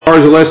far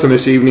as the lesson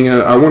this evening,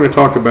 I want to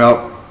talk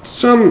about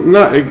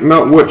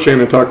not what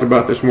Shannon talked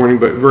about this morning,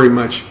 but very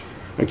much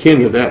akin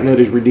to that, and that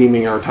is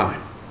redeeming our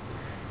time.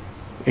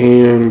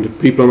 And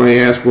people may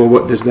ask, well,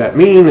 what does that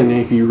mean? And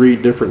if you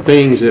read different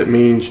things, it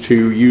means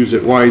to use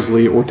it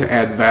wisely or to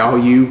add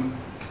value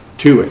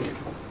to it.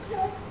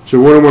 So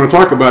what I want to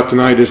talk about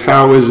tonight is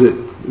how is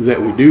it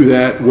that we do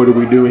that? What are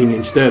we doing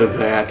instead of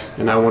that?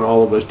 And I want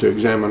all of us to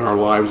examine our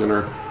lives and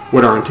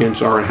what our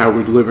intents are and how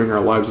we're living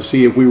our lives to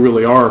see if we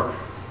really are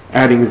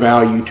adding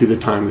value to the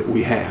time that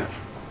we have.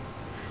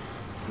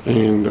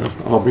 And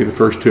I'll be the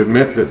first to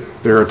admit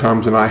that there are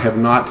times when I have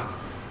not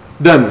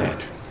done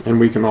that. And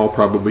we can all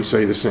probably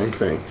say the same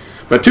thing.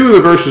 But two of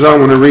the verses I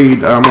want to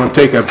read, I'm going to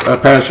take a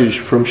passage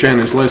from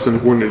Shannon's lesson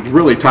when it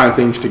really tie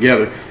things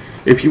together.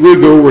 If you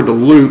would go over to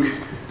Luke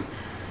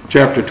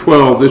chapter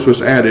 12, this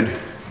was added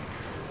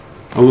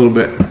a little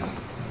bit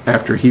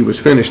after he was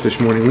finished this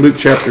morning. Luke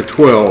chapter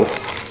 12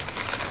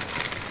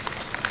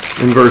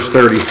 and verse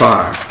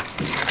 35.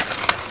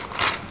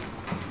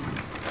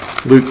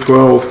 Luke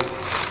 12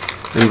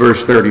 and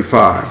verse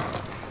 35.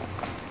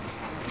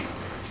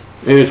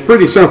 And it's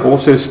pretty simple.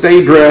 It says,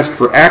 stay dressed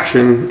for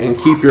action and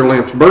keep your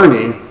lamps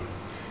burning,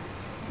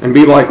 and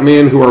be like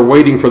men who are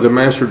waiting for the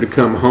master to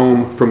come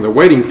home from the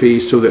wedding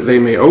feast, so that they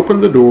may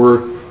open the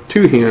door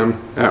to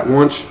him at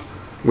once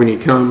when he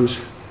comes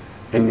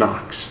and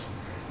knocks.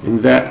 And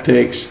that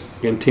takes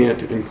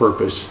intent and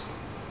purpose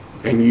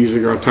and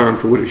using our time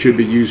for what it should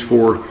be used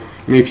for.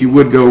 And if you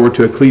would go over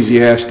to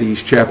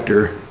Ecclesiastes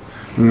chapter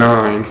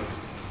 9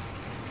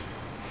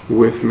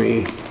 with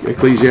me.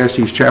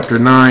 Ecclesiastes chapter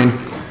 9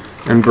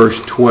 and verse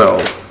 12.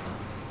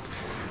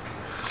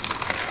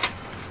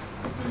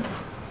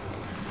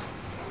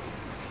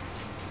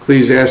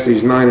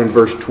 Ecclesiastes 9 and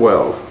verse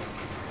 12.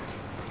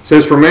 It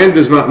says, for man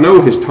does not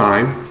know his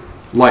time,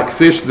 like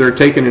fish that are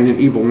taken in an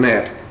evil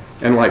net,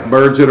 and like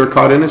birds that are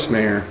caught in a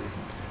snare.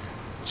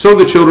 So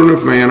the children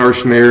of man are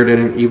snared at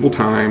an evil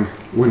time,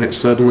 when it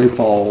suddenly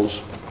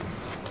falls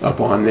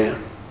upon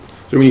them.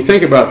 So when you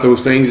think about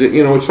those things,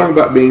 it's talking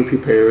about being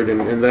prepared,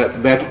 and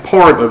that's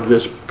part of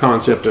this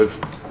concept of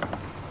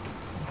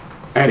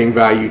adding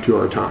value to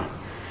our time.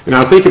 And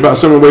I think about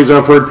some of the ways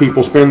I've heard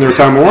people spend their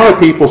time. A lot of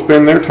people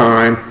spend their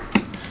time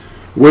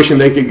wishing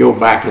they could go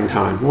back in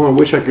time. Well, I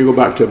wish I could go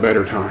back to a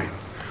better time.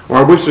 Or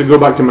I wish I could go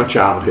back to my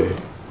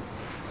childhood.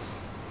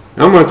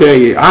 And I'm going to tell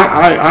you,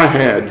 I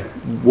had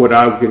what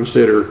I would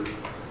consider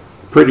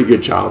pretty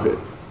good childhood.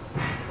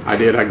 I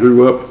did. I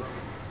grew up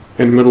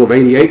in the middle of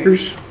 80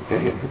 acres.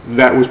 And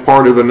that was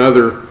part of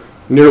another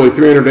nearly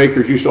 300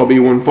 acres used to all be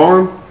one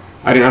farm.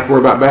 I didn't have to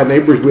worry about bad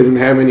neighbors. We didn't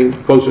have any.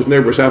 Closest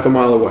neighbors half a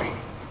mile away.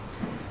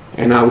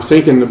 And I was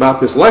thinking about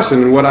this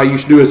lesson and what I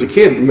used to do as a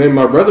kid. Me and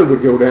my brother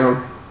would go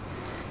down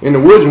in the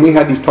woods, and we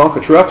had these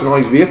Tonka trucks and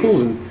all these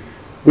vehicles, and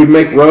we'd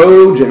make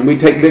roads, and we'd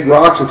take big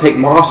rocks and take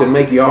moss and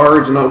make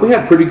yards, and all. We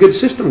had a pretty good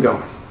system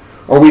going.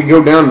 Or we'd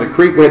go down to the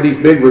creek. We had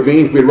these big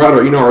ravines. We'd ride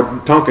our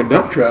Tonka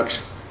dump trucks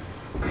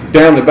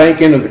down the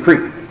bank end of the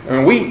creek.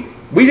 I mean,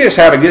 we just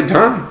had a good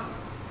time.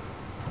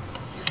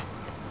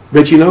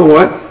 But you know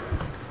what?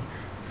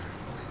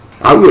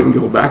 I wouldn't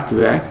go back to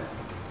that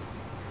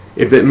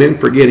if it meant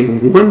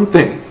forgetting one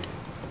thing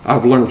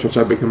I've learned since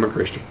I've become a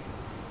Christian.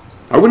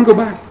 I wouldn't go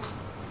back.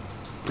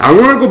 I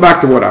want to go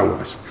back to what I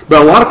was.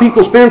 But a lot of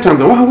people spend time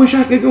going, I wish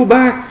I could go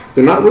back.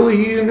 They're not really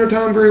using their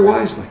time very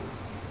wisely.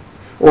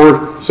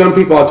 Or some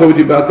people, I told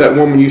you about that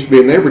woman used to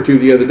be a neighbor to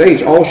the other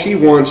day. All she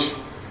wants,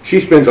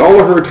 she spends all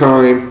of her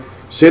time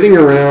sitting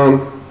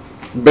around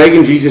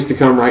begging Jesus to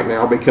come right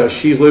now because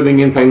she's living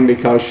in pain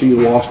because she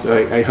lost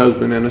a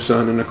husband and a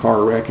son in a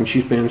car wreck, and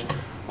she spends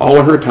all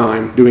of her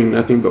time doing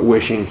nothing but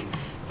wishing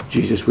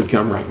Jesus would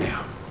come right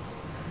now.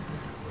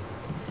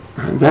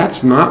 And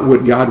that's not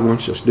what God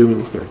wants us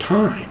doing with our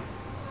time.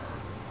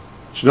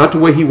 It's not the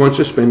way he wants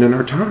us spending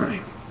our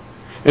time.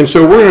 And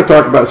so we're going to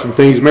talk about some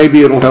things.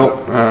 Maybe it'll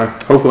help.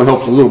 Hopefully it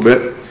helps a little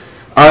bit.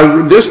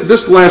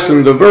 This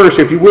lesson, the verse,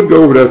 if you would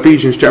go over to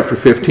Ephesians chapter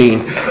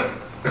 15.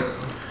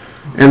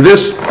 And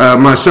this,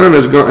 my son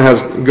has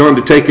gone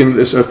to taking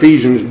this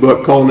Ephesians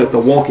book, calling it the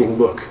walking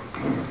book.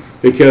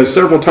 Because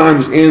several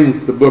times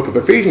in the book of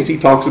Ephesians, he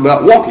talks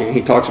about walking.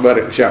 He talks about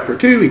it in chapter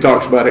 2. He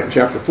talks about it in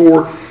chapter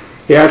 4.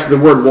 The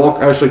word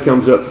walk actually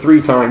comes up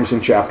 3 times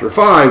in chapter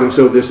 5. And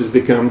so this has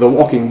become the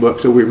walking book,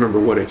 so we remember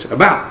what it's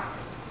about.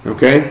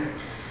 Okay?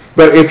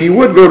 But if you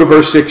would go to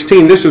verse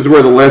 16, this is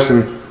where the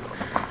lesson,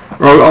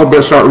 or I'll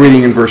best start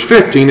reading in verse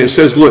 15. It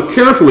says, look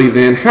carefully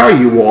then how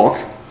you walk,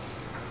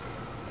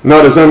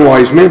 not as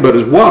unwise men, but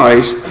as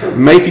wise,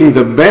 making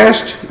the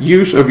best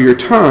use of your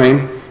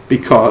time,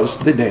 because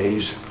the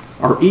days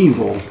are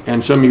evil.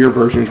 And some of your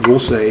versions will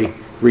say,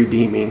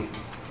 redeeming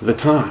the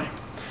time.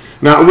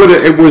 Now,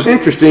 it was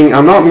interesting.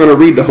 I'm not going to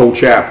read the whole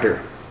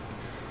chapter.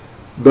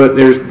 But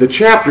there's the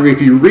chapter,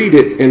 if you read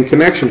it in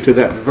connection to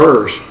that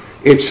verse,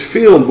 it's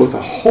filled with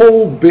a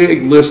whole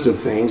big list of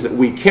things that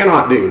we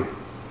cannot do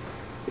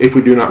if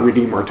we do not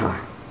redeem our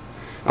time.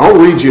 I'll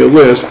read you a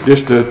list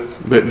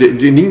but you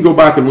can go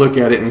back and look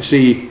at it and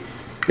see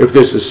if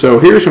this is so.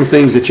 Here's some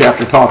things the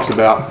chapter talks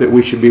about that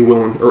we should be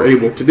willing or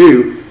able to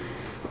do.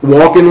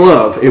 Walk in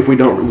love. If we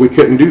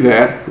couldn't do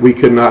that. We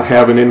could not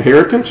have an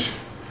inheritance.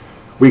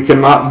 We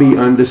cannot be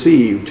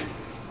undeceived.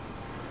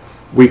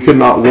 We could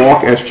not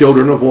walk as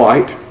children of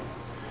light.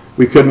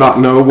 We could not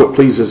know what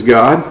pleases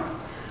God.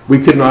 We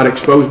could not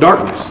expose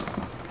darkness.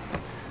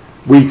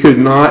 We could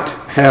not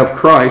have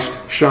Christ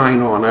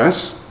shine on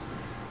us.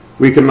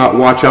 We could not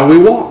watch how we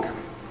walk.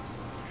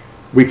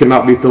 We could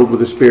not be filled with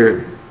the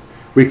Spirit.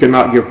 We could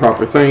not give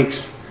proper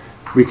thanks.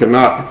 We could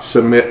not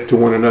submit to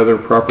one another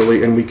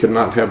properly, and we could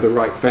not have the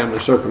right family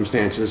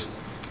circumstances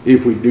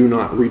if we do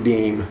not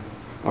redeem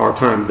our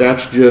time.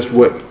 That's just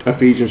what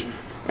Ephesians,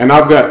 and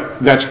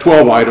that's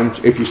 12 items.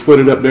 If you split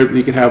it up there,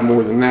 you could have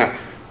more than that.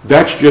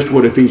 That's just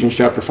what Ephesians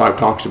chapter 5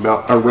 talks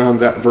about around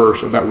that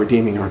verse about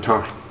redeeming our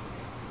time.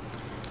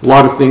 A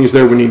lot of things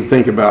there we need to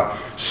think about.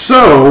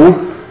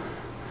 So,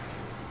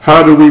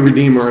 how do we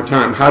redeem our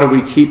time? How do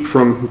we keep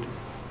from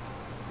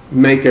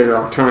making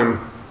our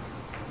time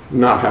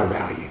not have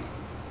value?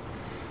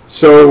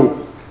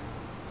 So,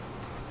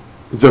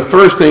 the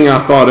first thing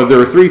I thought of, there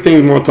are three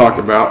things we'll talk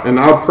about, and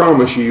I'll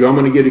promise you I'm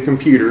going to get a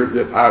computer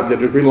that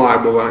is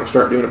reliable and I can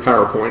start doing a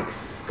PowerPoint,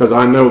 because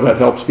I know that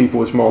helps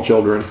people with small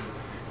children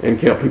and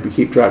help people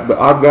keep track. But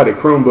I've got a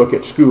Chromebook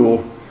at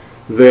school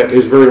that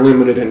is very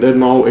limited and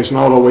it's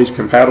not always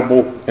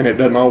compatible, and it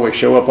doesn't always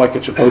show up like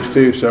it's supposed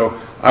to, so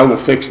I will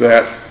fix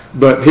that.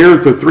 But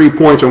here's the 3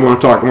 points I want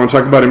to talk. I want to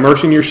talk about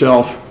immersing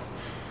yourself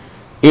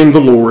in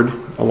the Lord,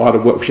 a lot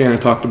of what Shannon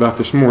talked about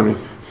this morning.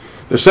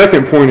 The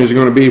second point is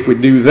going to be, if we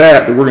do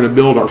that, we're going to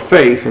build our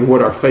faith and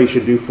what our faith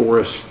should do for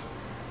us.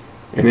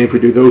 And if we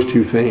do those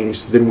two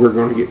things, then we're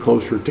going to get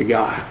closer to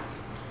God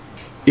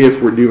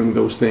if we're doing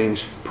those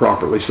things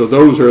properly. So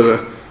those are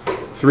the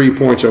 3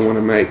 points I want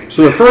to make.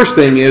 So the first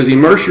thing is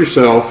immerse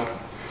yourself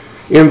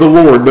in the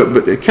Lord,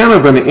 but kind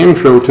of an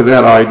intro to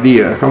that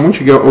idea. I want you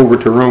to go over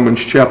to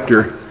Romans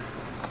chapter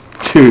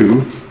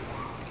 2.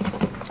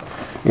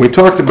 We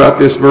talked about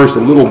this verse a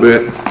little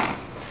bit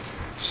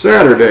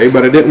Saturday,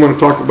 but I didn't want to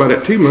talk about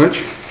it too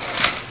much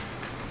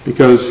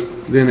because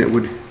then it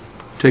would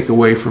take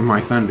away from my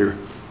thunder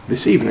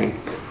this evening.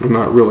 Well,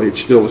 not really.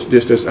 It's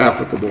just as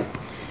applicable.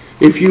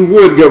 If you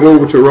would go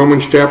over to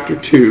Romans chapter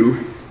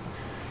 2,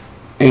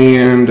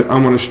 and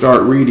I'm going to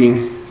start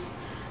reading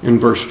in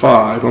verse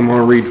 5. I'm going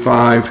to read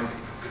 5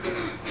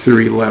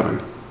 through 11.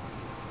 It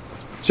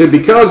said,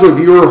 because of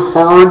your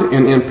hard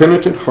and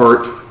impenitent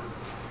heart,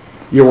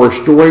 you are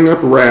storing up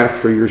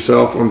wrath for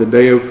yourself on the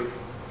day of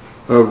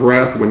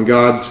wrath, when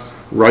God's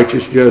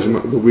righteous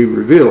judgment will be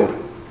revealed.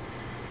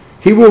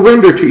 He will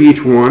render to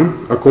each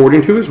one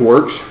according to his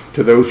works,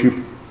 to those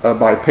who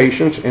by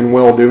patience and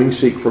well-doing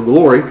seek for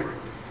glory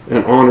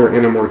and honor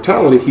and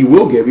immortality. He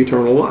will give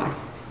eternal life.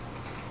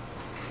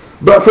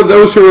 But for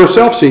those who are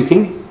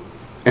self-seeking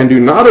and do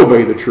not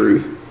obey the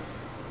truth,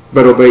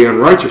 but obey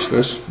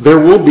unrighteousness, there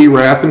will be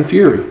wrath and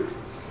fury.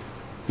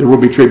 There will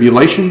be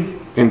tribulation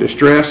and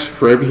distress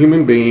for every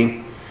human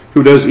being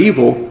who does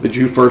evil, the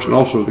Jew first and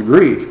also the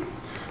Greek.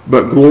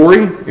 But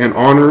glory and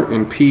honor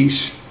and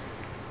peace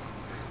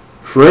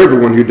for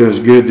everyone who does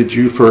good, the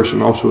Jew first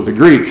and also the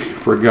Greek,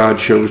 for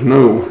God shows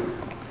no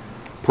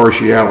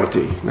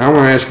partiality. Now I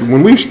want to ask you,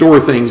 when we store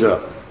things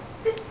up,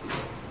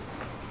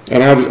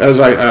 and as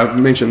I've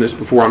mentioned this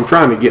before, I'm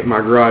trying to get my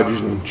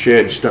garages and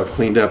shed stuff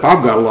cleaned up.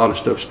 I've got a lot of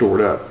stuff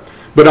stored up.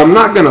 But I'm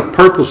not going to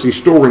purposely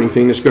store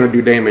anything that's going to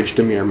do damage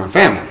to me or my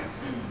family.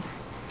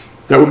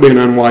 That would be an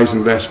unwise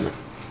investment.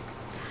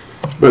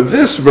 But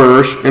this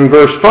verse, in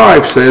verse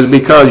 5, says,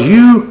 because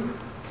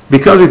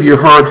of your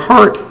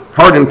hard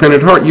and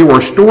impenitent heart, you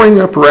are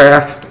storing up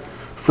wrath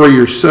for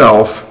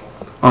yourself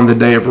on the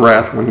day of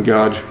wrath, when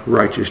God's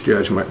righteous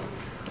judgment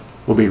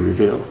will be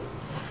revealed.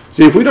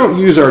 See, if we don't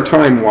use our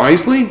time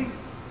wisely,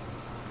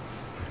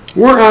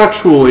 we're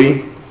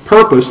actually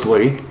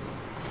purposely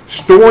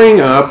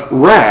storing up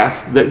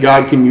wrath that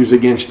God can use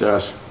against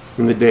us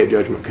when the day of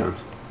judgment comes.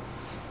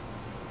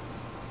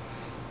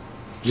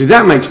 See,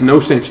 that makes no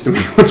sense to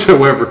me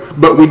whatsoever,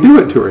 but we do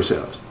it to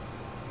ourselves.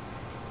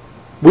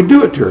 We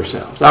do it to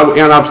ourselves.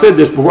 And I've said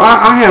this before,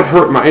 I have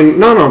hurt and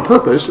not on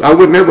purpose. I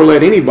would never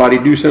let anybody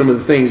do some of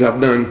the things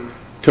I've done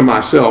to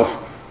myself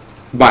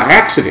by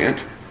accident.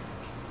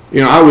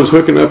 You know, I was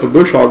hooking up a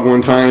bush hog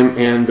one time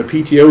and the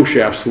PTO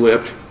shaft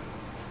slipped,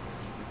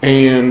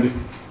 and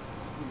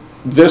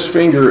this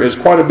finger is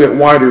quite a bit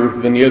wider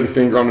than the other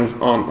finger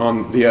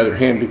on the other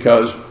hand,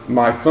 because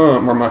my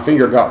thumb or my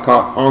finger got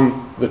caught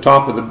on the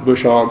top of the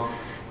bush hog,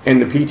 and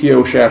the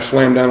PTO shaft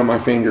slammed down on my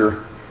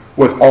finger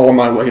with all of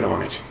my weight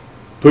on it,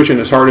 pushing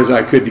as hard as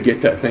I could to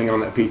get that thing on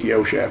that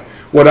PTO shaft.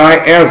 Would I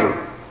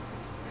ever,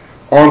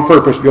 on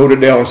purpose, go to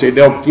Dell and say,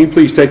 Dell, can you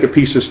please take a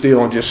piece of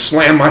steel and just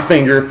slam my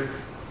finger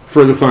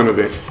for the fun of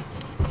it?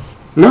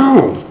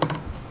 No.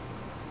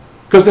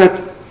 Because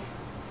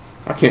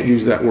I can't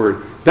use that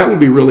word. That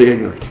would be really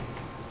ignorant.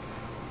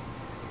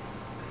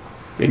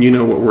 And you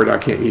know what word I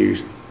can't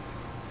use.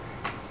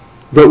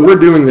 But we're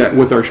doing that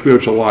with our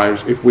spiritual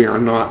lives if we are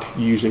not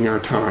using our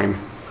time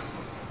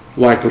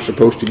like we're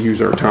supposed to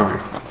use our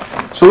time.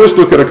 So let's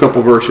look at a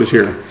couple verses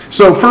here.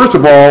 So first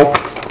of all,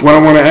 what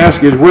I want to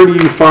ask is, where do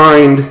you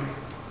find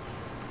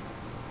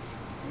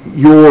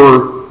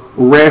your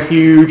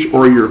refuge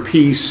or your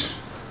peace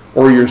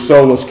or your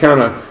solace?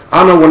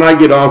 I know when I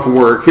get off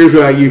work, here's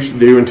what I used to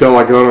do until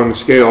I got on the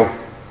scale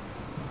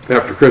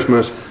after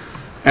Christmas.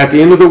 At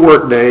the end of the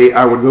work day,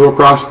 I would go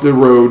across the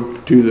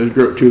road to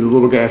the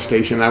little gas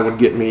station. I would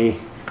get me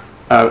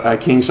a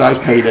king-size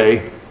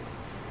payday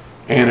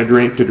and a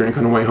drink to drink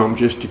on the way home,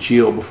 just to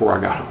chill before I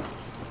got home.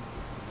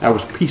 That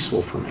was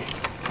peaceful for me.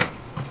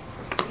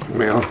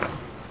 Well,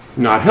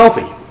 not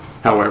healthy,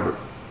 however.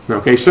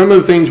 Okay, some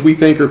of the things we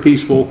think are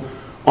peaceful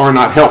are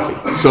not healthy.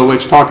 So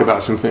let's talk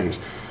about some things.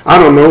 I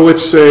don't know,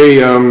 let's say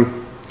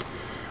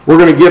we're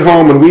going to get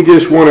home and we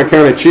just want to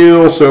kind of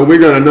chill, so we're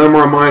going to numb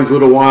our minds a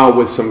little while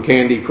with some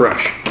Candy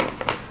Crush.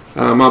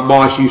 My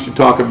boss used to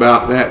talk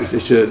about that.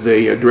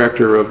 The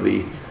director of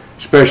the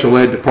special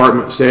ed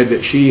department said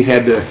that she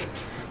had to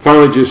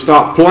finally just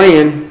stop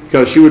playing,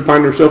 because she would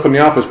find herself in the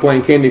office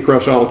playing Candy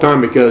Crush all the time,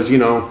 because,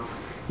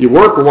 you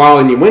work a while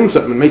and you win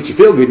something that makes you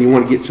feel good and you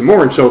want to get some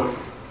more. And so,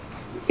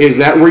 is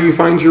that where you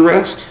find your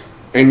rest?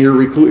 And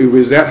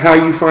is that how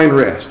you find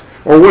rest?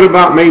 Or what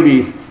about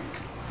maybe,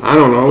 I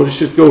don't know, let's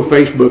just go to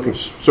Facebook and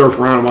surf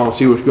around a while and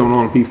see what's going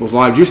on in people's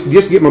lives.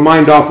 Just get my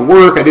mind off of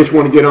work. I just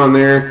want to get on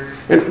there.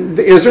 And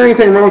is there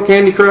anything wrong with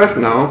Candy Crush?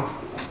 No.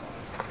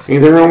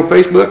 Anything wrong with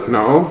Facebook?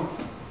 No.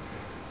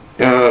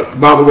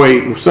 By the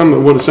way, some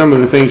of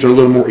the things are a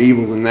little more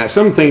evil than that.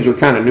 Some things are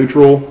kind of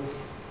neutral.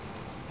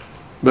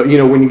 But,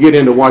 when you get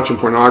into watching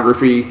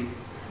pornography,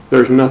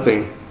 there's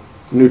nothing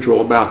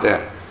neutral about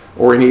that,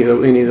 or any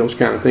of those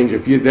kind of things.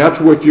 If that's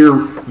what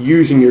you're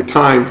using your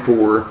time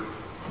for,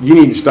 you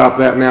need to stop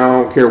that now.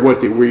 I don't care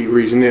what the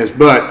reason is.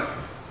 But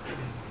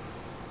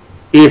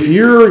if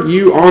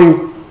you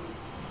on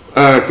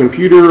a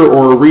computer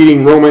or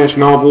reading romance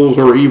novels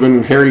or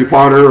even Harry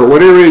Potter or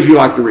whatever it is you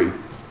like to read,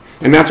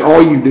 and that's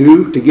all you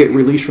do to get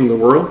released from the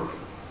world,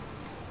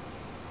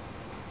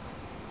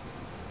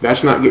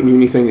 that's not getting you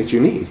anything that you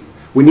need.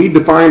 We need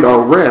to find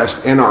our rest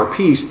and our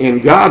peace in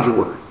God's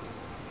Word.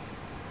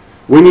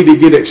 We need to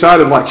get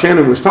excited, like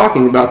Shannon was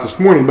talking about this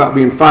morning, about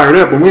being fired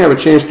up. When we have a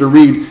chance to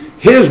read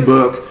His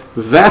book,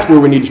 that's where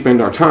we need to spend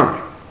our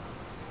time.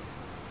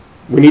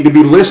 We need to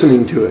be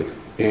listening to it.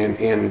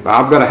 And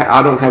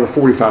I don't have a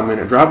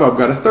 45-minute drive. I've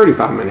got a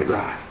 35-minute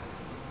drive.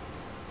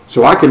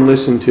 So I can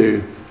listen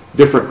to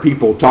different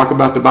people talk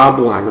about the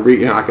Bible. I can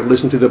read. I can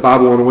listen to the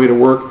Bible on the way to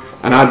work,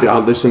 and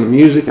I'll listen to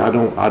music. I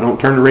don't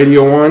turn the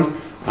radio on.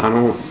 I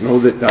don't know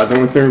that the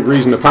only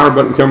reason the power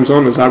button comes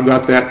on is I've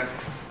got that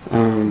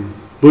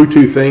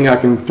Bluetooth thing. I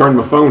can turn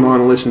my phone on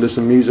and listen to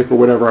some music or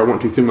whatever I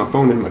want to through my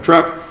phone in my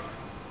truck.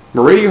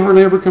 My radio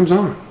hardly ever comes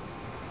on,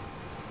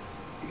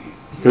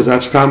 because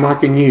that's time I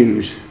can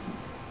use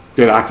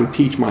that I can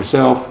teach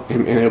myself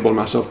and enable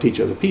myself to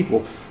teach other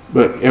people.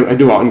 But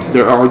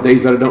there are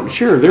days that I don't.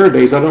 Sure, there are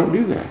days I don't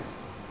do that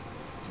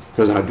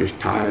because I'm just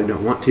tired. I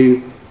don't want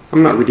to.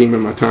 I'm not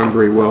redeeming my time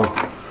very well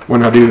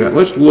when I do that.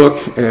 Let's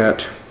look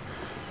at,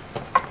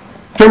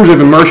 in terms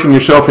of immersing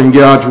yourself in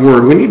God's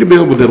Word, we need to be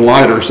able to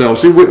delight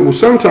ourselves. See,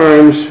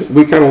 sometimes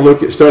we kind of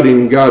look at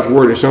studying God's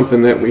Word as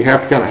something that we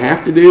have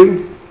to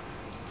do.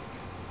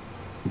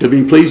 To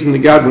be pleasing to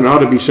God, when it ought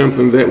to be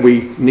something that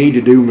we need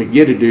to do and we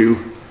get to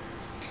do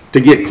to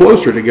get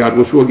closer to God,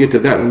 which we'll get to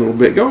that in a little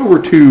bit. Go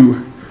over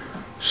to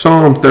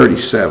Psalm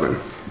 37.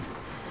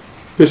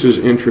 This is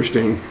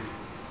interesting,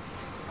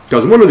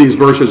 because one of these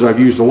verses I've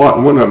used a lot,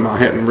 and one of them I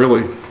hadn't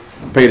really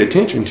paid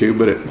attention to,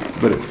 but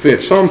it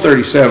fits. Psalm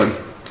 37.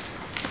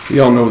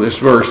 You all know this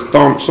verse.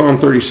 Psalm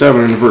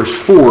 37 and verse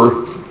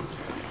 4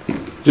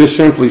 just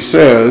simply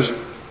says,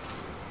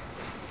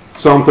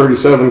 Psalm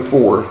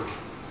 37:4,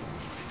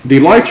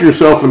 delight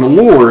yourself in the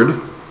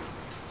Lord,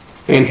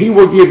 and He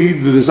will give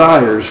you the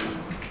desires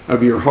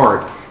of your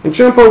heart. And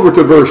jump over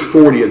to verse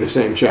 40 of the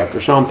same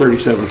chapter, Psalm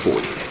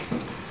 37:40.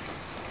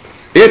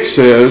 It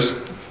says,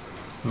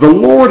 the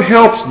Lord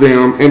helps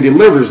them and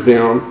delivers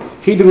them.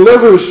 He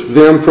delivers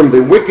them from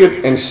the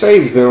wicked and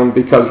saves them,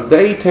 because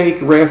they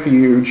take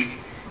refuge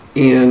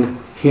in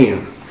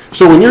Him.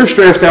 So when you're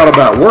stressed out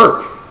about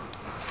work,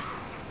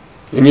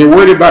 and you're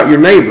worried about your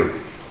neighbor,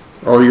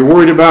 or you're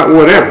worried about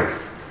whatever,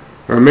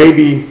 or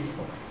maybe,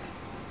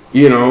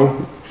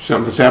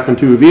 something's happened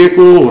to a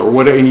vehicle or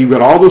whatever, and you've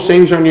got all those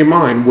things on your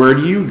mind, where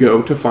do you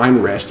go to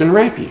find rest and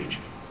refuge?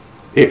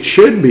 It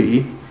should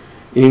be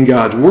in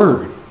God's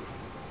Word,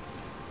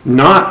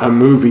 not a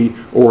movie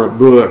or a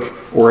book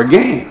or a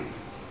game.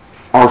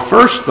 Our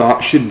first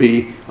thought should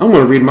be, I'm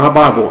going to read my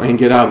Bible and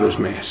get out of this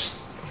mess.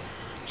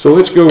 So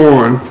let's go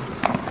on.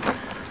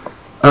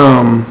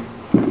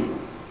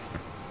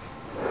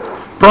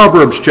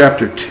 Proverbs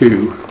chapter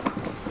 2.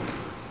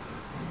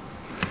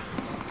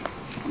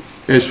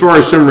 As far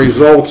as some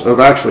results of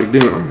actually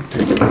doing, I'm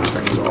taking those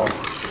things off.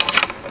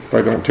 If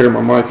I don't tear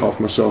my mic off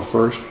myself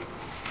first.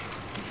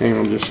 Hang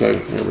on just a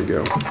second. There we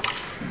go.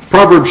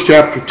 Proverbs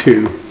chapter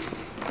 2.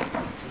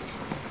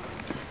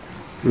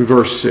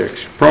 Verse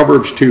 6.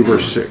 Proverbs 2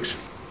 verse 6.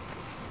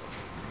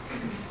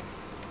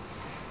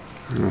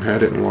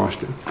 had it and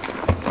lost it.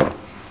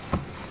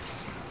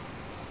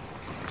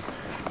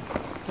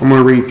 I'm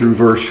going to read through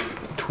verse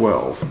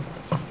 12.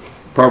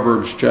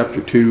 Proverbs chapter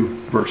 2,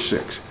 verse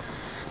 6. It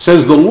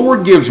says, "The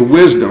Lord gives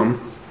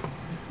wisdom.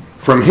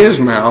 From his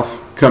mouth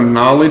come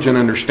knowledge and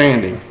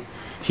understanding.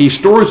 He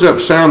stores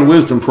up sound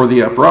wisdom for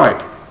the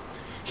upright.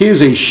 He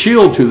is a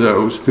shield to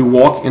those who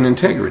walk in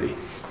integrity,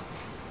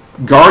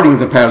 guarding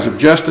the paths of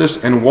justice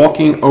and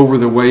walking over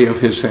the way of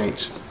his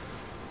saints.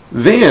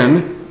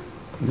 Then,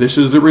 this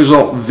is the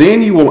result,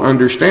 then you will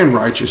understand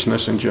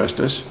righteousness and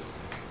justice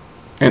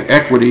and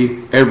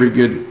equity, every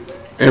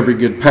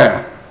good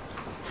path.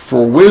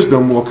 For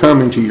wisdom will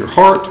come into your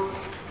heart,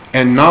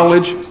 and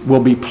knowledge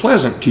will be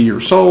pleasant to your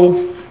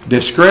soul.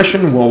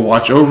 Discretion will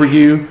watch over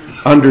you.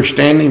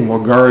 Understanding will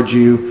guard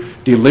you,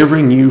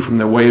 delivering you from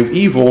the way of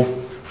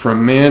evil,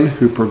 from men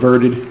who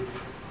perverted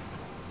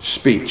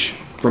speech."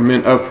 From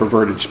men of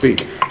perverted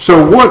speech.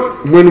 So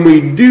when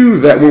we do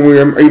that, when we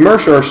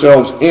immerse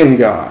ourselves in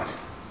God,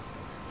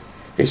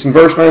 it's in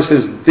verse 9, it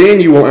says,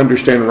 "Then you will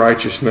understand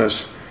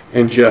righteousness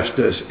and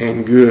justice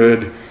and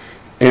good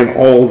and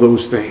all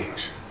those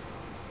things."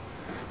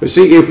 But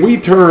see, if we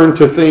turn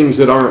to things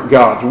that aren't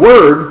God's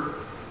Word,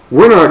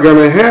 we're not going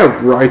to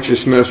have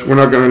righteousness. We're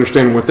not going to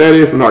understand what that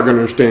is. We're not going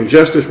to understand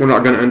justice. We're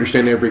not going to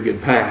understand every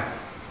good path.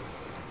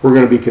 We're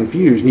going to be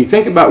confused. And you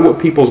think about what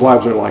people's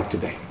lives are like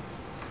today.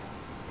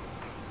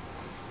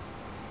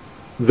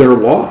 They're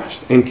lost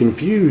and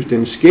confused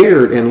and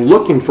scared and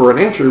looking for an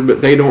answer,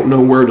 but they don't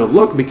know where to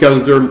look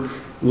because they're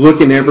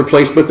looking every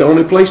place but the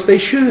only place they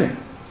should.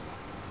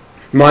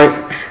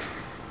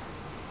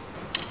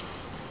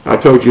 I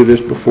told you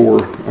this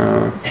before.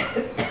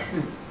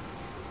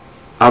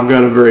 I've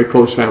got a very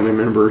close family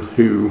member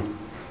who,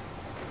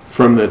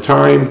 from the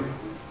time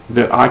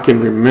that I can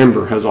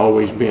remember, has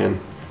always been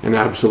an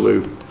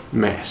absolute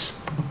mess.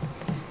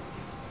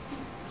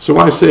 So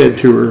I said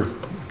to her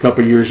a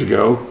couple years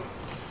ago,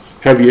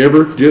 "Have you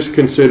ever just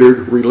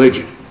considered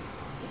religion?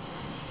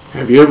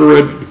 Have you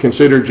ever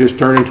considered just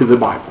turning to the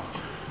Bible?"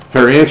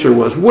 Her answer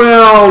was,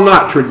 "Well,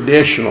 not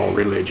traditional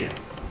religion."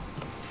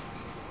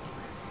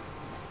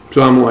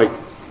 So I'm like,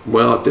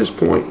 well, at this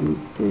point,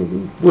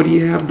 what do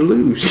you have to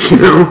lose? You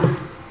know,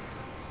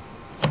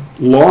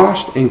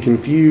 lost and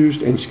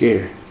confused and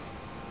scared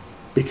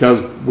because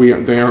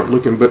they aren't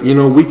looking. But you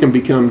know, we can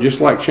become just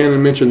like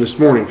Shannon mentioned this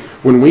morning.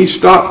 When we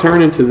stop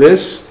turning to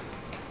this,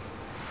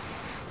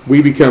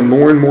 we become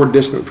more and more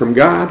distant from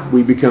God.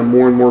 We become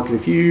more and more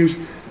confused.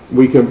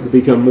 We can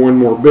become more and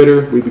more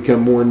bitter. We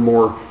become more and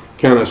more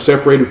kind of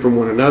separated from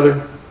one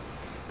another,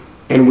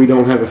 and we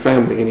don't have a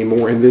family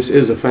anymore. And this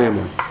is a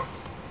family.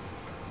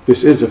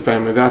 This is a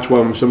family. That's why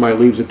when somebody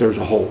leaves it, there's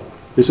a hole.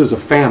 This is a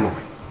family,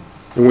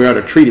 and we ought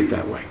to treat it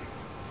that way.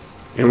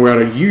 And we ought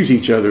to use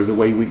each other the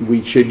way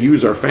we should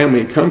use our family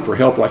and come for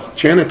help, like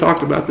Shannon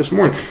talked about this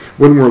morning.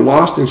 When we're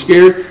lost and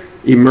scared,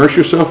 immerse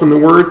yourself in the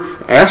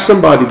Word. Ask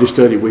somebody to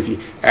study with you.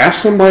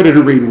 Ask somebody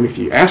to read with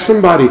you. Ask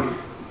somebody,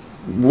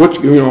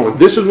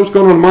 this is what's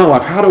going on in my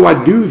life. How do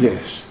I do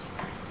this?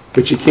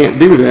 But you can't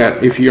do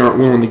that if you aren't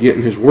willing to get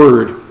in His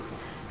Word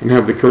and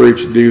have the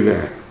courage to do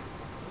that.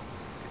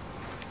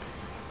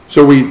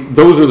 So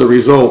those are the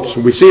results.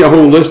 We see a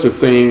whole list of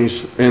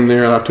things in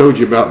there I told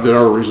you about that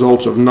are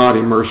results of not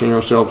immersing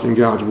ourselves in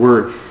God's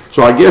Word.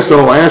 So I guess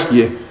I'll ask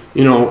you,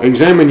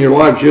 examine your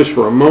life just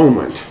for a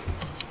moment.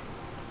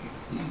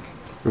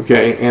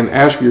 Okay, and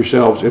ask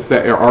yourselves,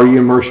 are you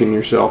immersing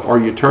yourself? Are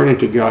you turning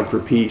to God for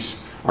peace?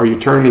 Are you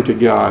turning to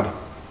God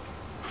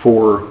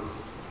for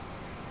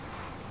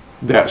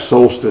that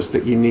solstice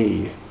that you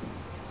need?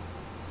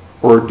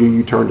 Or do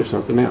you turn to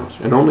something else?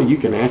 And only you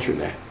can answer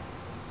that.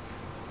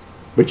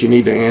 But you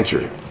need to answer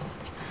it.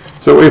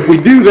 So if we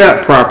do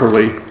that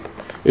properly,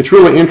 it's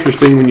really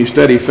interesting when you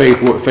study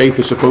faith, what faith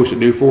is supposed to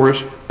do for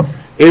us.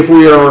 If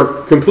we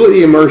are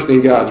completely immersed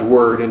in God's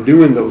Word and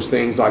doing those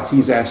things like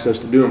He's asked us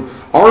to do them,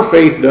 our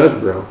faith does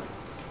grow.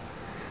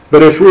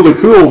 But it's really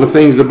cool the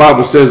things the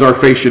Bible says our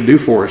faith should do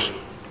for us.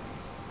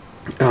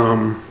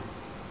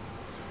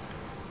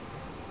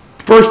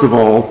 First of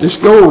all,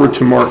 just go over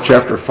to Mark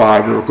chapter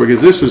 5 real quick,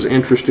 because this is an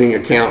interesting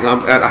account.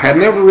 And I had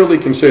never really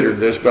considered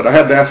this, but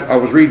I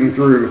was reading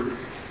through,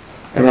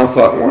 and I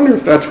thought, I wonder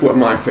if that's what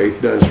my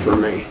faith does for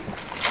me.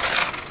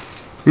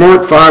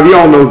 Mark 5, you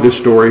all know this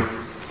story.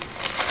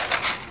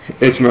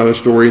 It's not a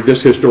story,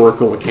 this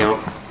historical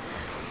account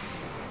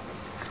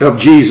of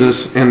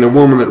Jesus and the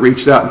woman that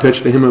reached out and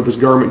touched the hem of His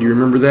garment. Do you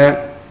remember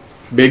that?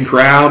 Big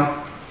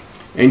crowd.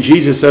 And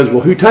Jesus says, well,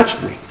 who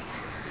touched me?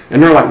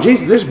 And they're like,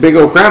 Jesus, there's a big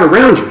old crowd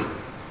around you.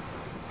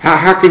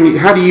 How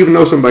do you even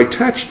know somebody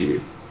touched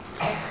you?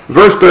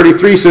 Verse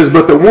 33 says,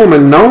 but the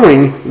woman,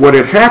 knowing what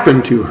had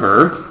happened to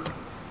her,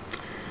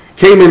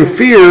 came in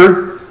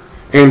fear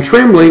and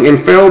trembling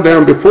and fell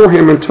down before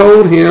Him and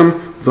told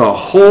Him the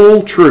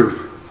whole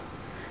truth.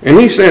 And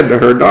He said to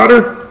her,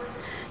 daughter,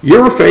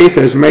 your faith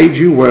has made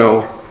you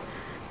well.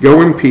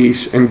 Go in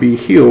peace and be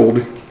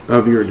healed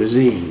of your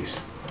disease.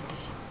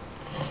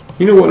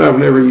 You know what I've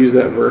never used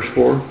that verse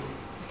for?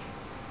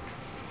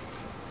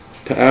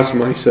 To ask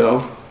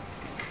myself,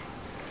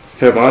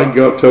 have I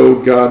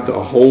told God the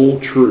whole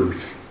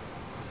truth?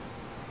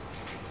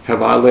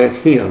 Have I let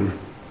him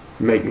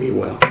make me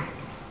well,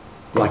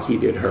 like he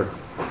did her?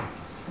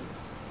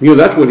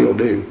 That's what he'll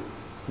do.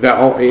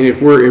 And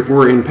if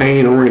we're in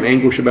pain or we're in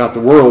anguish about the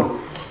world,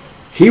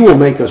 he will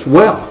make us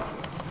well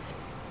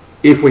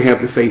if we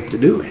have the faith to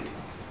do it.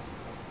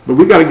 But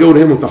we've got to go to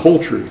him with the whole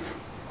truth.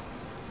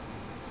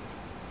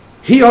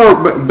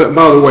 But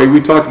by the way, we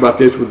talked about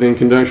this in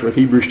conjunction with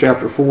Hebrews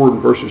chapter 4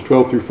 and verses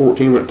 12 through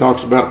 14 when it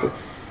talks about that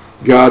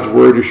God's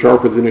word is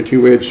sharper than a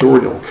two-edged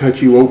sword. It'll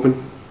cut you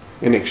open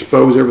and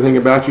expose everything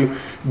about you.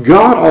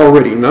 God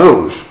already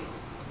knows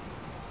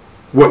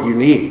what you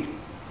need.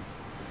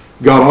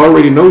 God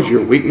already knows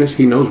your weakness.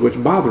 He knows what's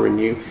bothering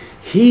you.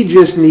 He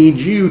just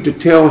needs you to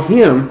tell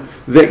him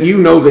that you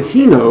know that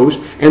he knows,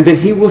 and then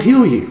he will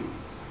heal you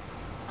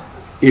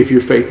if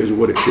your faith is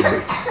what it should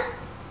be.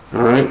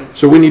 All right?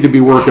 So we need to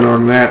be working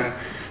on that.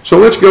 So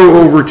let's go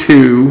over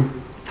to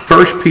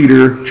 1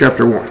 Peter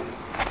chapter 1.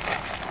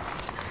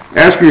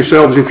 Ask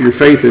yourselves if your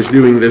faith is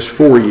doing this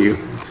for you.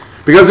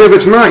 Because if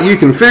it's not, you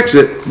can fix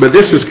it. But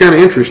this is kind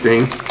of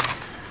interesting.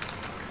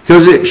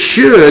 Because it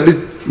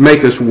should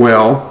make us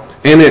well.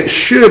 And it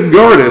should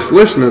guard us.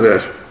 Listen to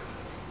this.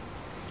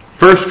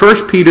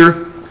 First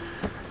Peter,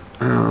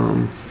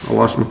 I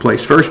lost my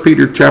place. 1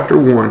 Peter chapter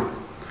 1,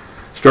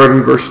 starting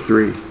in verse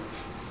 3. It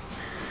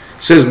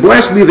says,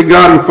 "Blessed be the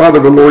God and Father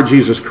of the Lord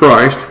Jesus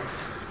Christ.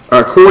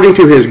 According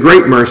to his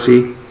great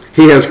mercy,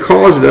 he has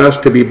caused us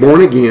to be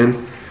born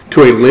again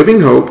to a living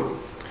hope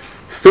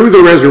through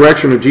the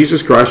resurrection of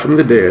Jesus Christ from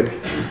the dead,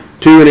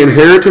 to an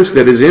inheritance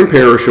that is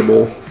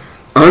imperishable,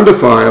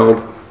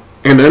 undefiled,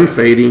 and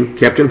unfading,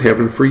 kept in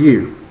heaven for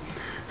you,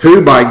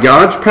 who by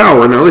God's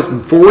power, now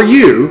listen, for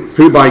you,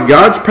 who by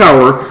God's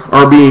power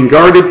are being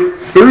guarded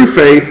through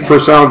faith for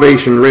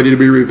salvation, ready to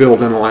be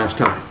revealed in the last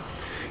time."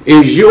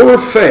 Is your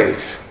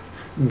faith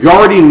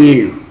guarding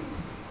you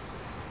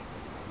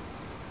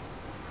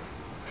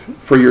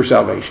for your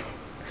salvation?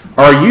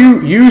 Are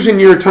you using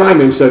your time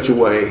in such a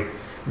way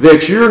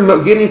that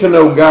you're getting to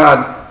know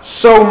God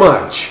so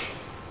much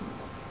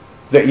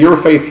that your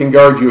faith can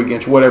guard you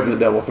against whatever the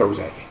devil throws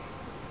at you?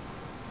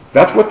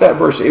 That's what that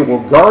verse is. It will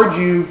guard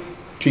you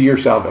to your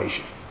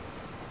salvation.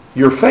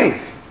 Your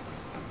faith.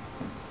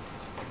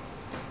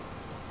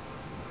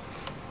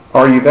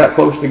 Are you that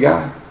close to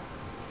God?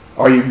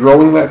 Are you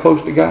growing that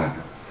close to God?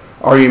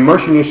 Are you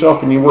immersing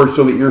yourself in your Word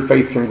so that your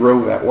faith can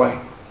grow that way?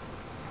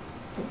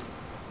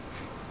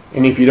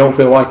 And if you don't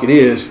feel like it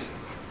is,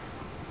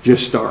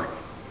 just start.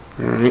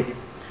 All right?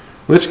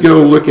 Let's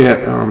go look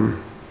at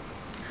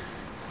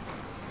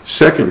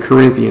 2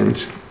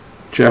 Corinthians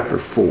chapter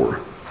 4.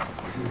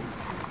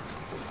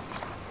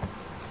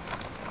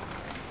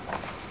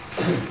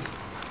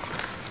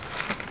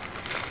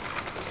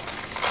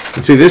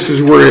 And see, this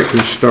is where it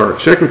can start.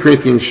 2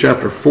 Corinthians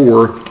chapter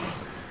 4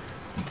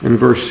 and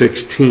verse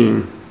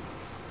 16.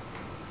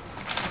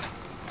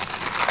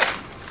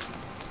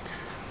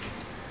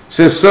 It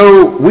says,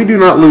 "So we do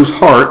not lose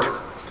heart,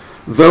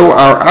 though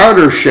our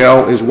outer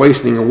shell is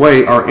wasting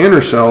away, our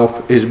inner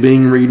self is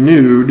being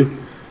renewed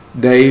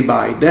day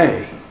by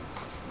day."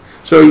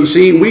 So you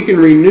see, we can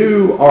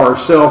renew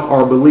ourself,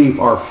 our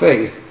belief, our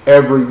faith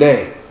every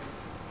day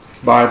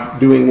by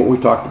doing what we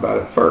talked about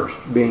at first,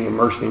 being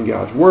immersed in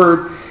God's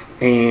Word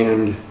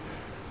and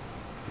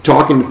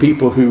talking to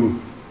people who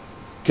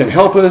can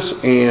help us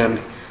and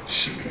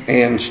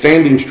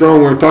standing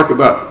strong. We're going to talk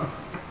about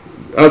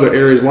other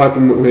areas of life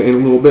in a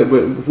little bit,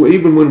 but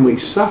even when we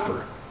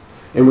suffer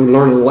and we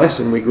learn a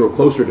lesson, we grow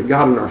closer to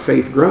God and our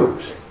faith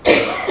grows.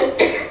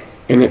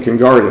 And it can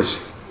guard us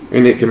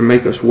and it can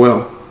make us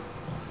well.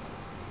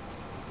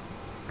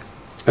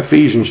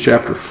 Ephesians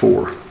chapter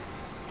 4.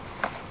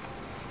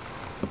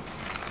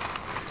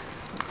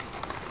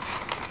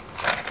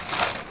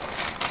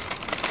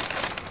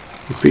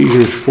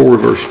 Ephesians 4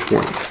 verse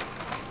 20.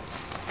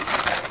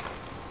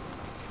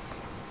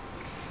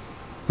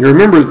 You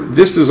remember,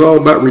 this is all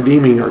about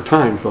redeeming our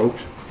time,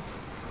 folks.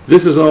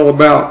 This is all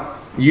about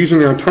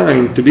using our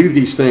time to do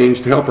these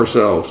things to help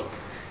ourselves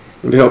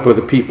and to help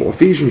other people.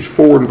 Ephesians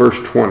 4 and verse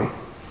 20. It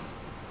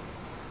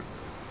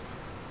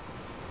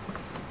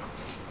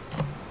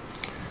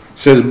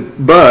says,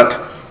 "But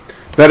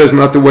that is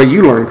not the way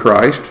you learn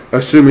Christ,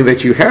 assuming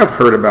that you have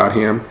heard about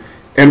him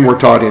and were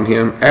taught in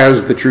him,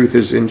 as the truth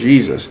is in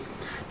Jesus,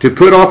 to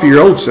put off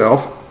your old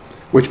self,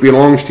 which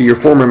belongs to your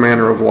former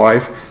manner of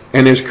life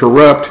and is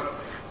corrupt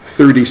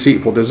through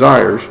deceitful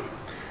desires,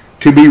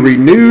 to be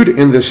renewed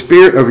in the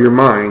spirit of your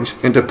minds,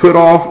 and to put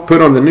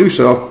on the new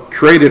self,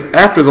 created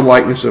after the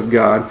likeness of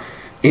God,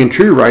 in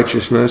true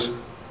righteousness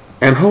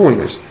and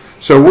holiness."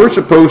 So we're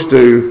supposed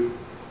to,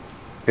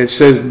 it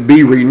says,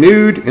 be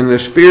renewed in the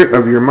spirit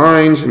of your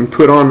minds and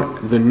put on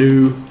the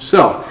new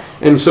self.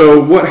 And so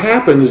what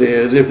happens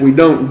is, if we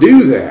don't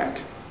do that,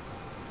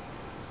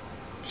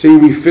 see,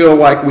 we feel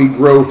like we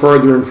grow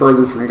further and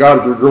further from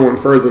God as we're growing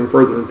further and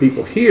further than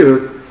people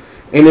here.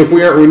 And if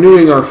we aren't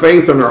renewing our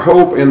faith and our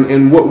hope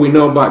and what we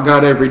know about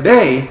God every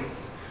day,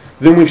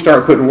 then we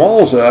start putting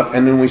walls up,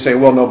 and then we say,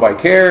 well, nobody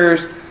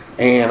cares,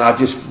 and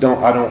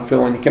I don't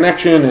feel any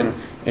connection,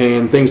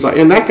 and things like,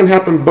 and that can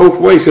happen both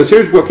ways. Because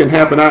here's what can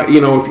happen.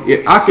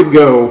 If I could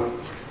go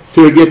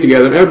to a get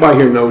together, and everybody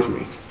here knows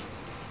me,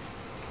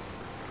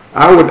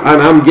 and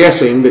I'm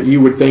guessing that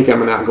you would think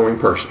I'm an outgoing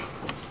person.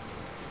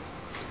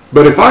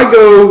 But if I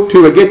go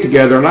to a get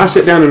together and I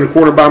sit down in the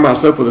corner by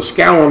myself with a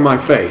scowl on my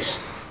face,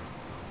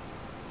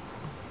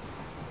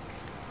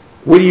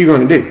 what are you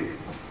going to do?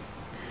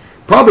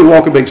 Probably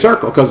walk a big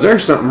circle, because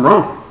there's something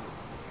wrong.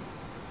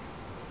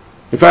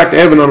 In fact,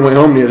 Evan, on the way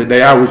home the other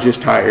day, I was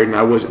just tired and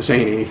I wasn't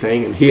saying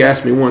anything, and he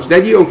asked me once,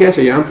 "Dad, you okay?" I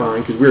said, "Yeah, I'm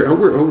fine," because we're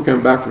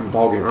coming back from the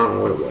ball game. I don't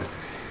know what it was.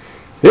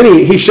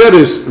 Then he shut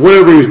his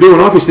whatever he was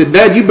doing off. He said,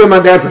 "Dad, you've been my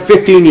dad for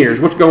 15 years.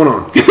 What's going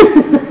on?" To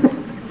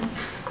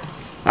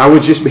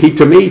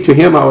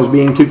him, I was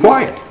being too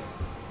quiet.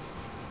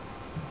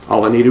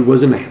 All I needed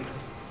was a nap.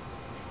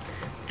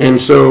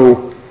 And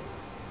so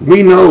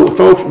we know,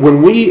 folks,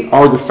 when we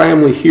are the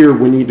family here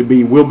we need to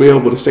be, we'll be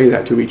able to say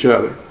that to each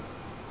other.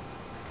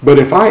 But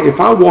if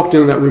I walked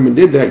into that room and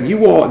did that,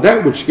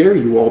 that would scare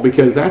you all,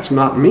 because that's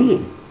not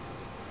me.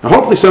 Now,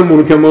 hopefully someone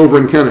would come over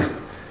and kind of,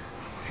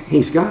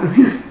 "He's got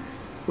him.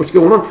 What's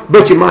going on?"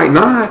 But you might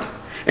not.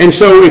 And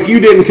so if you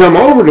didn't come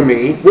over to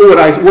me,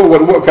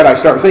 what could I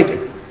start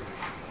thinking?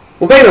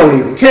 Well, they don't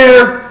even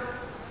care.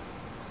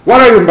 Why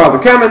don't they even bother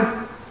coming?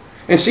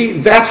 And see,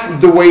 that's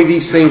the way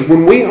these things,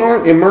 when we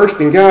aren't immersed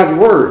in God's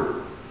Word,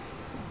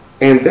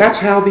 and that's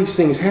how these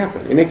things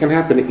happen. And it can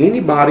happen to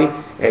anybody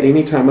at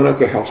any time. I don't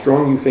care how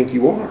strong you think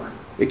you are.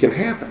 It can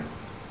happen.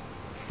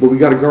 But we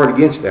got to guard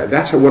against that.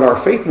 That's what our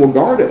faith will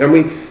guard it. I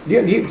mean,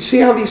 you see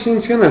how these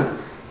things kind of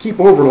keep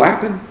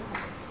overlapping?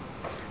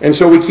 And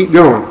so we keep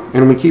going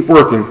and we keep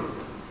working.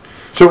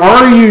 So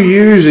are you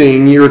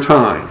using your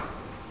time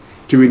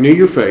to renew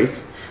your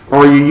faith? Or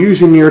are you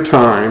using your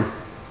time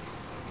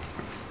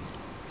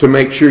to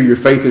make sure your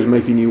faith is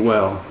making you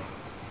well?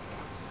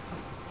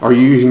 Are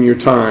you using your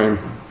time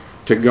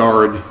to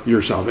guard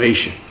your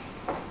salvation?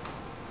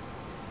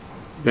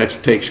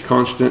 That takes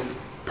constant,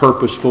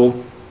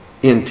 purposeful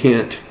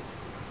intent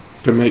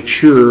to make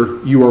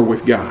sure you are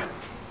with God.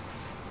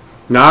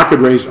 Now, I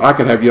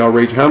could have you all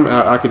raise.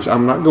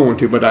 I'm not going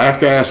to, but I have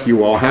to ask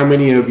you all: how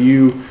many of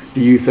you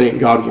do you think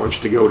God wants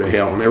to go to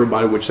hell? And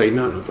everybody would say,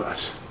 none of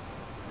us.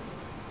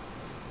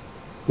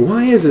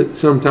 Why is it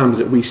sometimes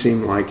that we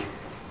seem like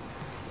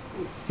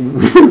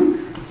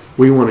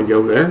we want to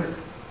go there?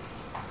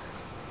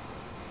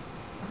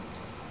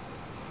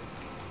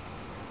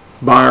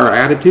 By our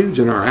attitudes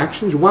and our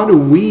actions? Why do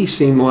we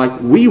seem like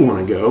we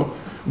want to go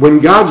when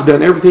God's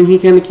done everything He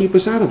can to keep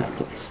us out of that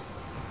place?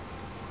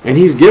 And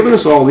He's given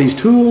us all these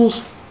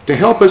tools to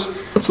help us.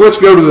 So let's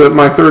go to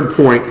my third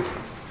point,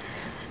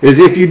 is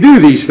if you do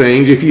these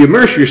things, if you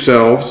immerse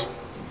yourselves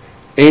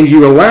and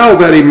you allow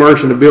that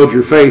immersion to build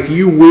your faith,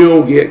 you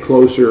will get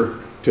closer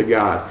to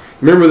God.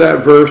 Remember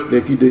that verse,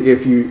 if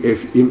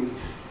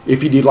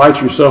you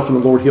delight yourself in the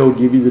Lord, He'll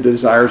give you the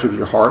desires of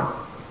your heart.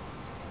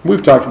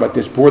 We've talked about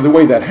this before. The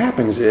way that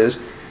happens is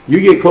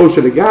you get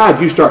closer to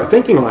God, you start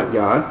thinking like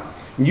God,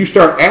 and you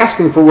start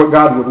asking for what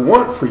God would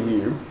want for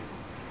you,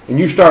 and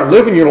you start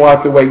living your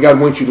life the way God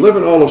wants you to live,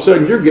 and all of a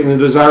sudden you're getting the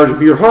desires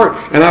of your heart.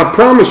 And I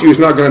promise you it's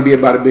not going to be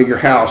about a bigger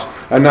house,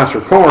 a nicer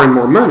car, and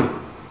more money.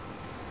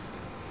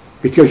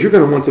 Because you're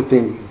going to want the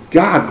thing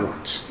God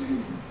wants.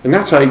 And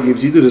that's how He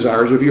gives you the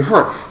desires of your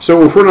heart.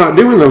 So if we're not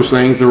doing those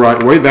things the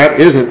right way, that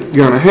isn't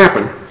going to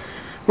happen.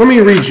 Let me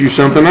read you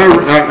something.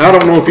 I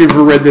don't know if you've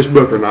ever read this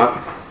book or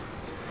not,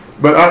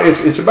 but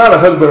it's about a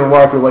husband and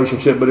wife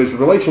relationship, but it's a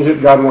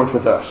relationship God wants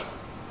with us.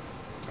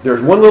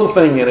 There's one little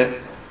thing in it.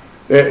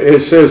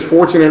 It says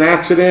fortunate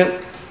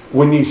accident.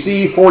 When you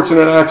see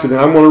fortunate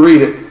accident, I'm going to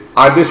read it.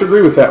 I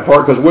disagree with that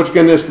part, because what's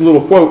in this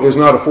little quote is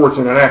not a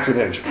fortunate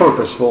accident. It's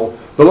purposeful.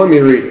 But let me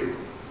read it.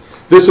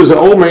 This is an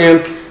old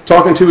man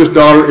talking to his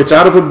daughter. It's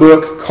out of a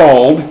book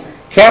called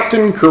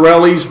Captain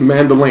Corelli's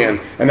Mandolin.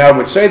 And I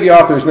would say the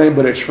author's name,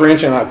 but it's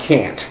French and I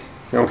can't.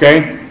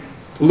 Okay?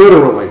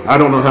 Literally. I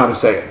don't know how to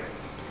say it.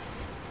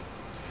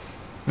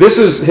 This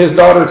is his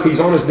daughter. He's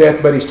on his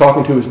deathbed. He's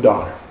talking to his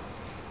daughter.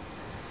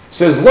 It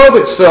says, love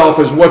itself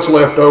is what's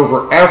left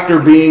over after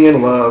being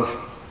in love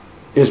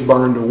is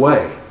burned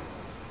away.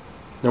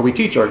 Now we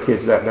teach our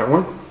kids that,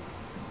 don't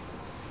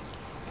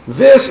we?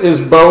 This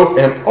is both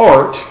an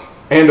art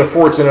and a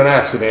fortunate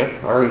accident.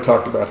 I already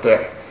talked about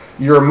that.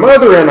 Your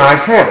mother and I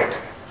had it.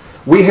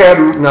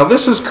 Now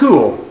this is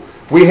cool.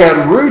 We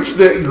had roots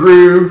that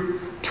grew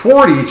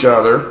toward each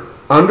other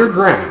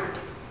underground.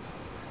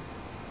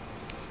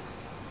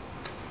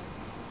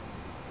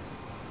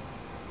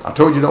 I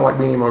told you I don't like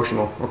being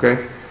emotional,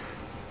 okay?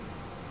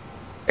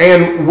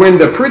 And when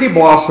the pretty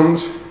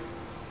blossoms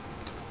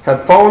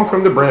had fallen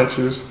from the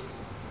branches,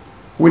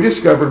 we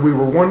discovered we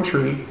were one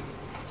tree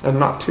and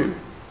not two.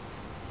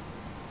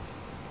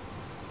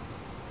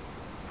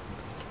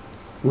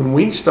 When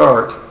we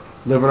start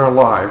living our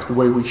lives the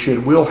way we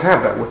should, we'll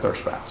have that with our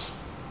spouse.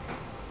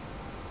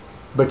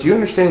 But you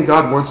understand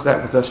God wants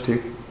that with us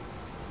too?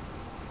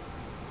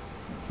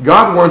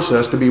 God wants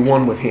us to be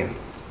one with Him.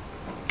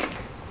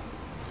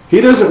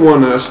 He doesn't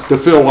want us to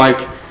feel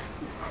like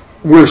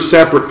we're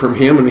separate from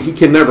Him and He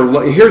can never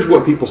love. Here's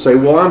what people say,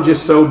 well, I'm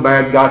just so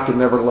bad, God can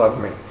never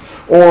love me.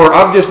 Or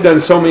I've just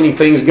done so many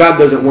things, God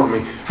doesn't want me.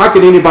 How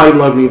can anybody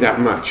love me that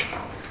much?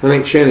 I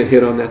think Shannon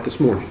hit on that this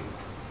morning.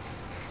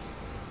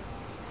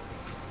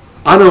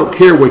 I don't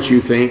care what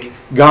you think,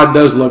 God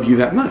does love you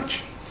that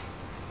much.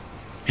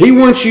 He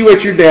wants you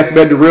at your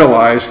deathbed to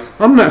realize,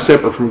 I'm not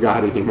separate from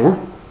God anymore.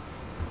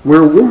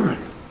 We're one.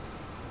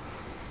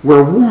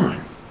 We're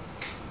one.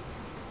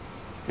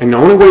 And the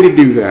only way to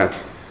do that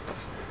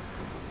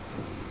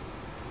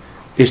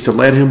is to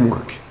let Him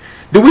work.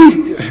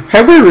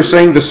 Have we ever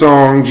sang the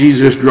song,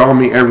 Jesus, Draw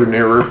Me Ever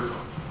Nearer?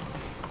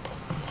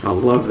 I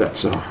love that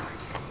song.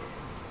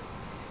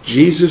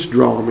 Jesus,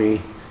 draw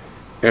me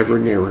ever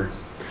nearer.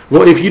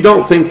 Well, if you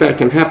don't think that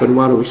can happen,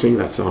 why don't we sing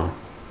that song?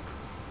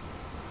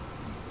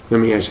 Let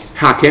me ask,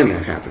 how can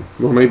that happen?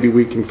 Well, maybe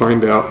we can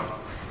find out.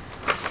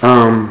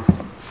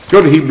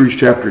 Go to Hebrews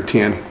chapter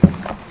 10.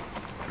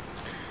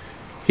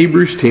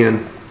 Hebrews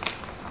 10,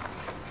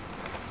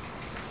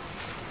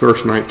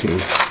 verse 19.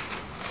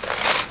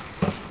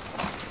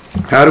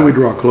 How do we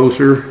draw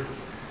closer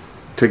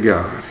to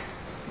God?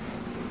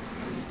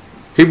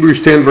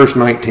 Hebrews 10, verse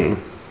 19. It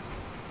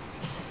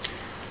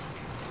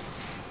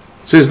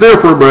says,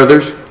 therefore,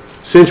 brothers,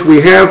 since we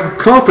have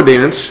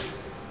confidence,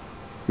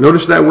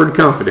 notice that word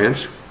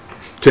confidence,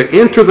 to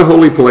enter the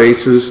holy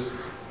places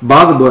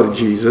by the blood of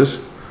Jesus,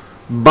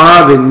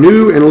 by the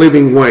new and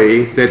living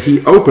way that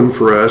He opened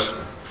for us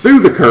through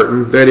the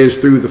curtain, that is,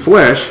 through the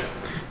flesh,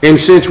 and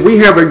since we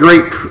have a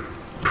great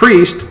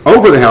priest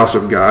over the house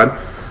of God,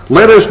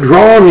 let us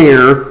draw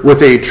near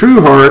with a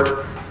true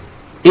heart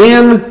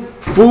in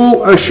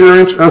full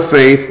assurance of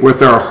faith,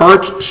 with our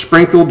hearts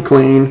sprinkled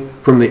clean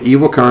from the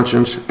evil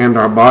conscience and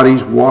our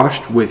bodies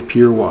washed with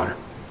pure water.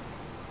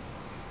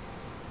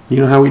 You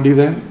know how we do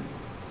that?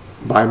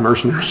 By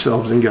immersing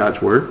ourselves in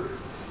God's Word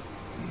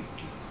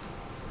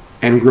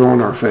and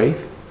growing our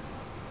faith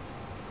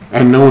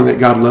and knowing that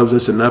God loves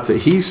us enough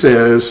that He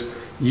says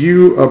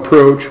you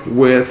approach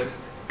with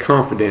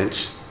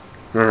confidence.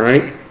 All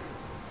right?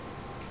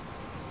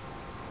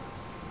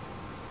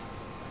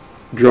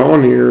 Draw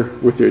near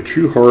with a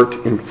true heart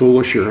in full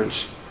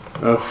assurance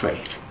of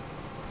faith.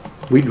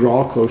 We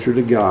draw closer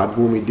to God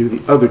when we do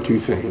the other two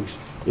things.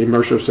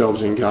 Immerse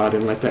ourselves in God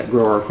and let that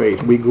grow our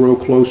faith. We grow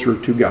closer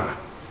to God.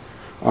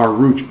 Our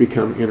roots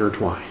become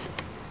intertwined.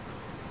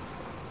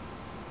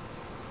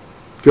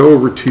 Go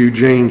over to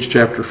James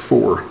chapter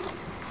 4.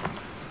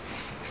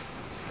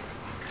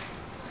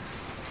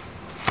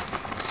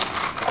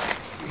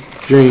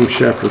 James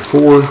chapter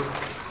 4,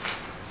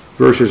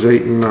 verses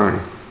 8 and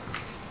 9.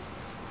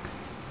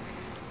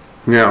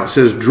 Now it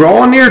says,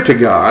 draw near to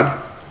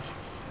God,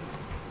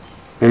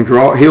 and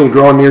He'll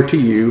draw near to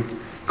you.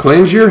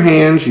 Cleanse your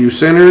hands, you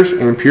sinners,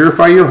 and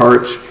purify your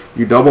hearts,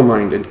 you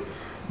double-minded.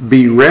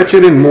 Be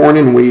wretched and mourn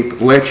and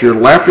weep. Let your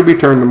laughter be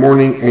turned to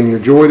mourning and your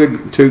joy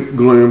to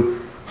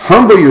gloom.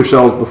 Humble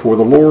yourselves before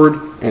the Lord,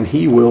 and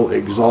He will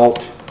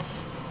exalt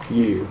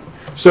you.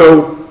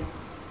 So,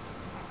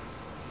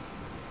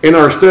 in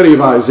our study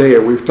of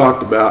Isaiah, we've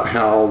talked about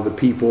how the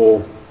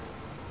people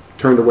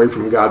turned away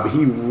from God, but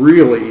He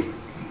really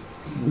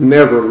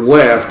never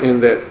left, in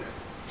that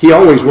He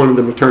always wanted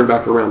them to turn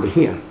back around to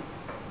Him.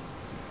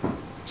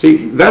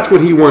 See, that's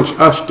what He wants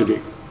us to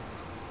do.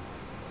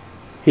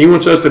 He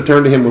wants us to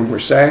turn to Him when we're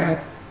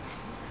sad.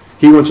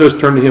 He wants us to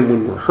turn to Him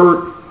when we're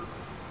hurt.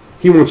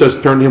 He wants us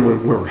to turn to Him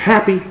when we're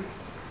happy.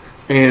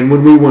 And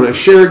when we want to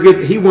share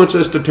good, He wants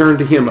us to turn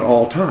to Him at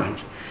all times.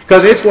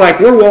 Because it's like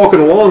we're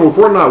walking along, if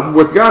we're not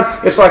with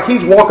God, it's like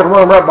He's walking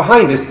around right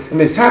behind us and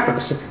then tapping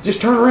us.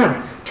 Just turn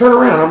around. Turn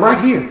around. I'm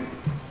right here.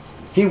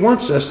 He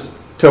wants us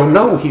to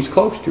know He's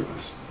close to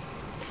us.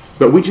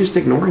 But we just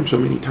ignore Him so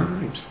many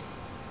times.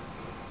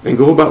 And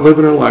go about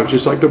living our lives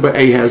just like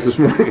Ahaz this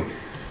morning.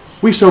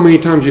 We so many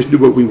times just do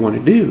what we want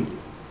to do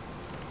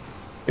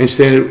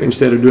instead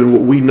of doing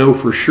what we know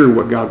for sure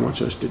what God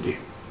wants us to do.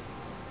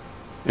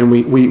 And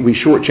we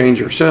shortchange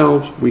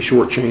ourselves, we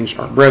shortchange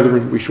our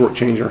brethren, we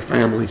shortchange our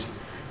families,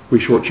 we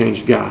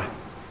shortchange God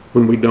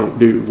when we don't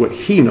do what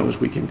He knows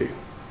we can do.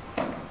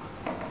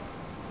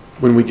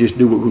 When we just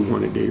do what we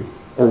want to do.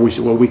 Or we say,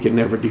 well, we can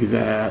never do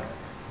that.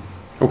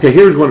 Okay,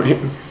 here's what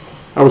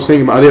I was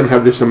thinking about. I didn't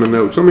have this in my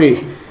notes.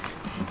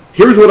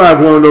 Here's what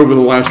I've learned over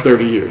the last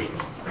 30 years.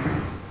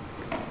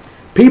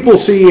 People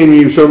see in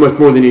you so much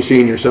more than you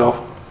see in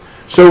yourself.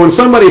 So when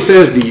somebody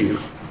says to you,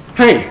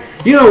 hey,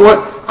 you know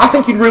what? I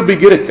think you'd really be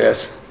good at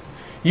this.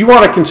 You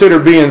ought to consider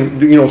being,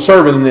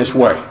 serving in this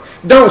way.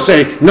 Don't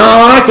say, no,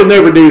 I could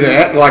never do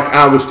that, like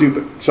I was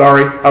stupid.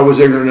 Sorry, I was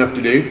ignorant enough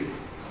to do.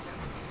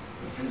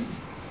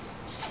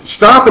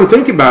 Stop and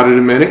think about it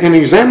a minute and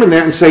examine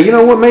that and say, you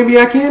know what? Maybe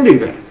I can do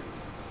that.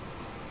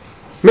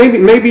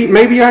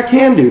 Maybe I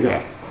can do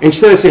that.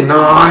 Instead of saying, no,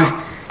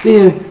 I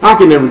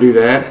can never do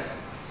that.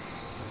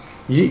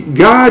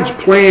 God's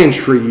plans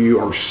for you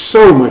are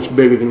so much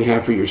bigger than you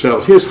have for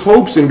yourselves. His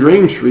hopes and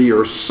dreams for you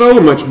are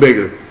so much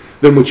bigger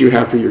than what you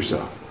have for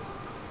yourself.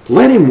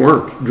 Let him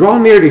work. Draw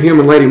near to him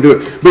and let him do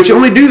it. But you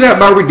only do that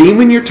by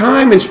redeeming your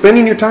time and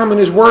spending your time in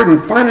his word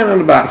and finding out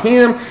about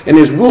him and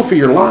his will for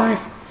your life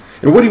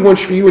and what he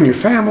wants for you and your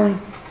family.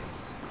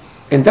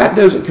 And that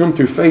doesn't come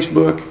through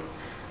Facebook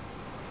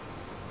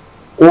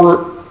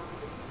or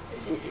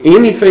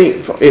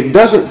anything. It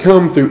doesn't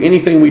come through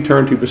anything we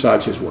turn to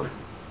besides his word.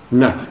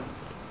 Nothing.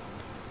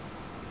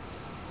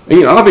 And,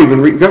 you know, I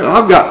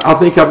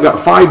think I've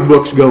got 5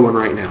 books going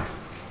right now.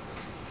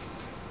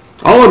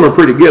 All of them are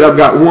pretty good. I've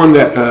got one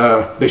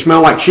that They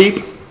Smell Like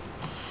Sheep.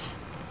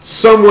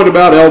 Somewhat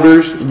about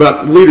elders,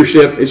 about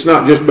leadership. It's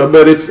not just, but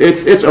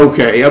it's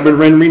okay. I've been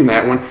reading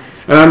that one.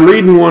 And I'm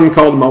reading one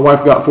called, my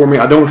wife got for me,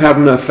 I Don't Have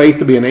Enough Faith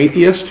to Be an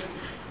Atheist.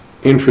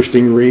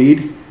 Interesting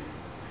read.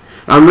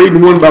 I'm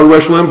reading one by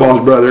Rush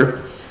Limbaugh's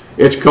brother.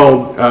 It's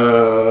called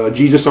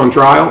Jesus on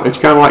Trial. It's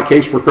kind of like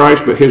Case for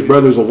Christ, but his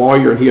brother's a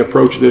lawyer, and he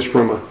approached this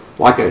from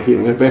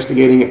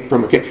investigating it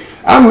from a case.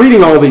 I'm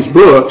reading all these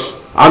books.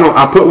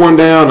 I put one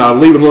down, I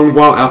leave it alone a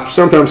while. I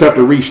sometimes have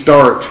to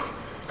restart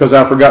because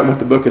I've forgotten what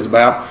the book is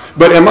about.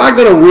 But am I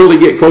going to really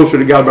get closer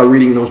to God by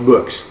reading those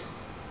books?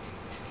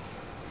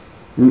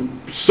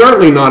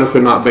 Certainly not if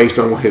they're not based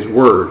on his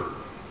word.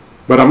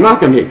 But I'm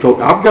not going to get close.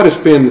 I've got to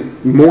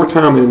spend more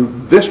time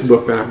in this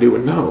book than I do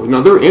in those.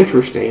 Now, they're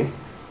interesting.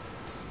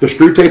 The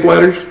Screw Tape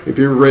Letters, if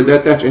you ever read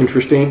that, that's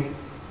interesting.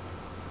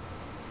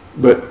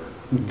 But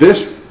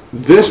this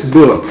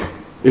book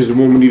is the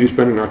one we need to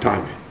spend our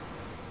time in.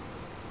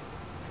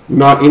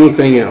 Not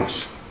anything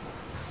else.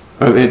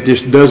 It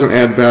just doesn't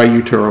add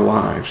value to our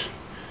lives.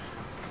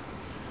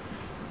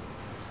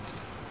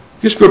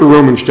 Just go to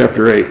Romans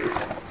chapter 8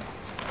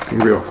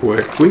 real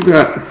quick. We've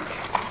got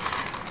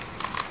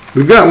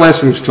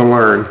lessons to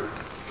learn.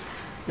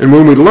 And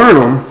when we learn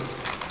them,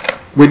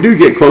 we do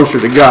get closer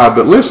to God.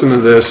 But listen to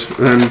this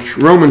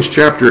in Romans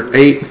chapter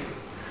 8,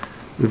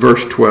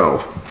 verse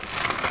 12.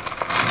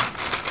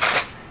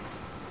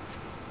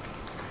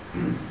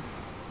 It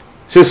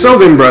says, "So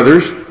then,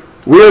 brothers,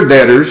 we are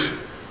debtors,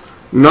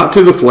 not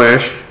to the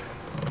flesh,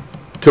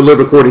 to live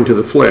according to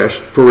the flesh.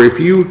 For if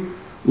you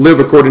live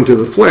according to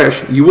the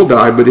flesh, you will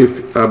die. But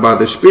if by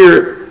the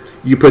Spirit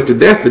you put to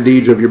death the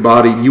deeds of your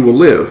body, you will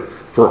live.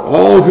 For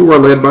all who are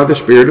led by the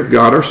Spirit of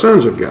God are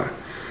sons of God.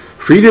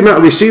 For you did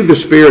not receive the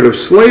spirit of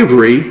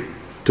slavery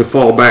to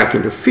fall back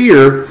into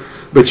fear,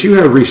 but you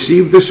have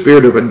received the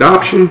spirit of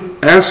adoption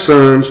as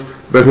sons,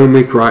 by whom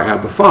we cry,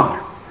 Abba, Father."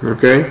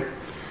 Okay?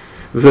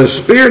 The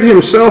Spirit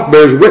himself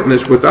bears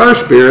witness with our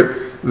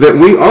spirit that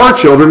we are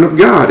children of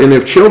God. And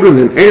if children,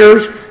 then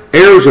heirs,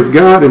 heirs of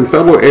God and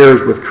fellow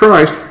heirs with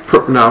Christ.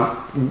 Now,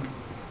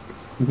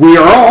 we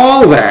are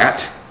all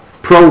that,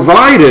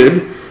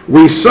 provided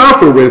we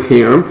suffer with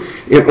him,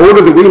 in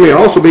order that we may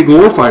also be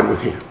glorified with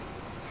him.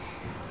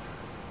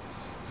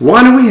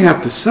 Why do we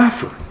have to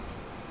suffer?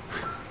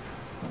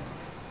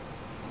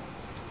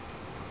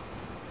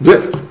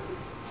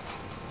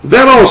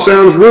 That all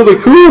sounds really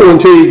cool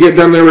until you get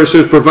down there where it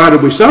says,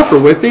 provided we suffer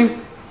with him.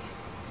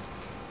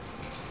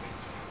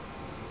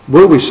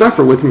 Well, we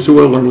suffer with him so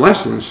we'll learn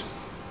lessons.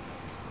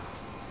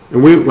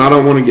 And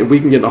we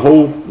can get a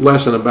whole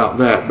lesson about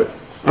that, but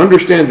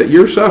understand that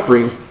your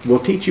suffering will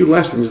teach you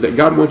lessons that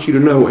God wants you to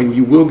know, and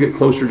you will get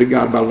closer to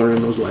God by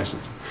learning those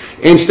lessons.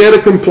 Instead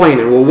of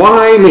complaining, well,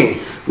 why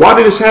me? Why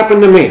did this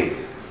happen to me?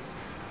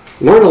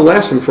 Learn a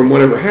lesson from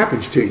whatever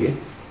happens to you,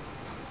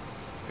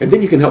 and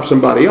then you can help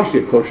somebody else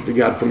get closer to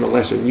God from the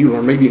lesson you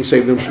learn. Maybe you can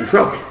save them some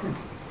trouble.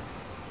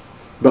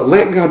 But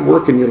let God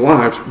work in your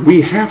lives.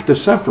 We have to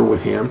suffer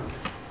with him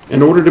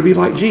in order to be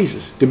like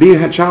Jesus. To be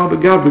a child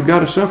of God, we've got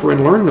to suffer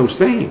and learn those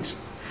things.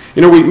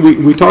 You know,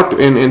 we talked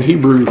in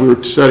Hebrews, we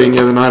were studying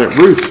the other night at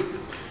Ruth,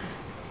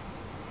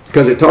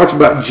 because it talks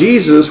about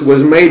Jesus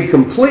was made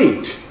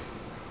complete,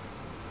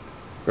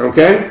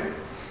 okay,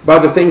 by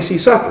the things he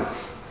suffered.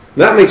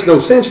 That makes no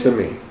sense to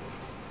me.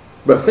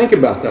 But think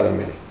about that a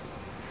minute.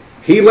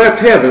 He left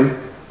heaven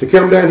to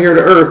come down here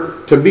to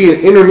earth to be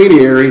an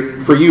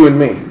intermediary for you and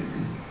me.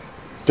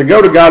 To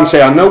go to God and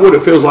say, I know what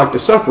it feels like to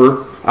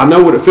suffer. I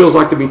know what it feels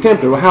like to be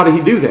tempted. Well, how did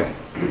he do that?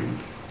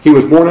 He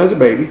was born as a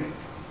baby.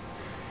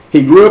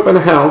 He grew up in a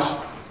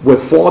house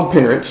with flawed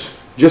parents,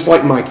 just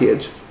like my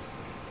kids.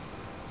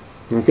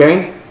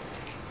 Okay?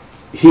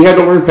 He had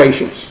to learn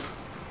patience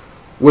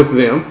with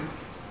them,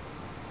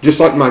 just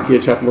like my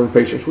kids have to learn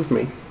patience with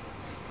me.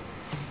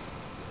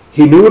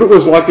 He knew what it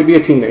was like to be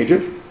a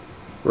teenager,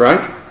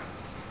 right?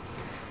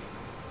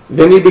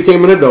 Then he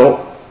became an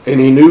adult, and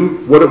he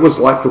knew what it was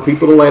like for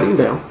people to let him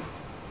down,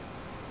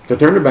 to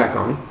turn their back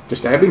on him, to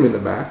stab him in the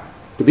back,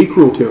 to be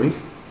cruel to him.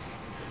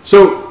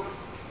 So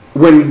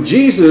when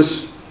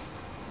Jesus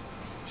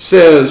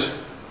says,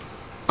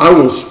 I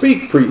will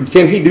speak for you,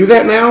 can he do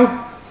that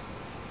now?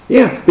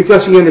 Yeah,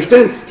 because he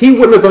understands. He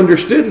wouldn't have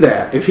understood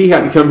that if he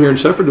hadn't come here and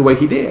suffered the way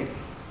he did.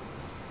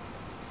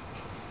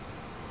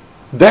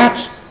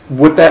 That's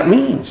what that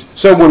means.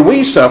 So when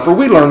we suffer,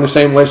 we learn the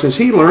same lessons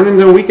he learned, and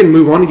then we can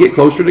move on and get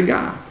closer to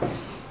God.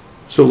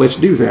 So let's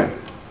do that.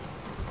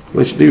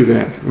 Let's do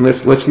that.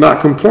 And let's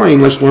not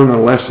complain. Let's learn our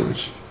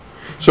lessons.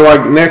 So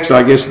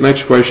I guess the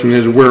next question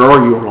is, where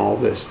are you in all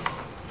this?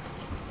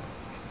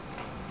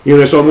 You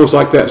know, it's almost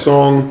like that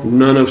song,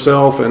 None of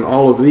Self and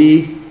All of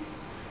Thee.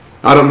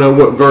 I don't know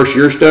what verse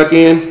you're stuck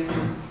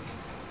in,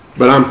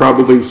 but I'm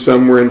probably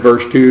somewhere in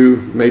verse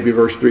 2, maybe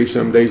verse 3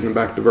 some days, and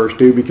back to verse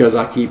 2, because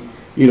I keep,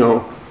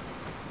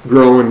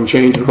 growing and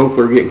changing,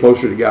 hopefully getting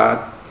closer to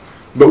God.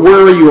 But where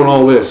are you in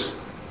all this?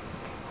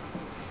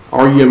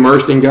 Are you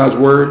immersed in God's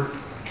Word?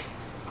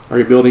 Are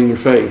you building your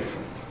faith?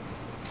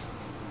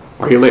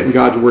 Are you letting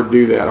God's Word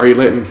do that? Are you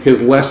letting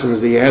His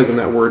lessons that He has in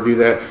that Word do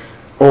that?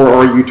 Or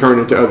are you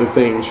turning to other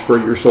things for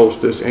your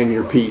solstice and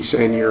your peace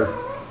and your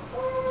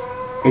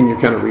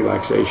kind of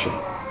relaxation?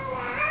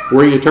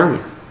 Where are you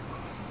turning?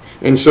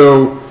 And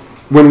so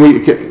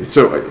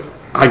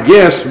I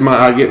guess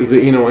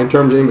in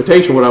terms of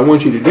invitation, what I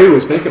want you to do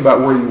is think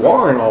about where you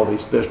are in all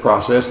this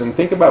process, and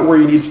think about where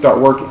you need to start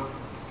working.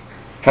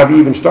 Have you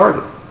even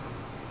started?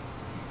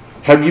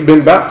 Have you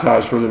been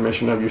baptized for the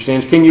remission of your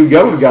sins? Can you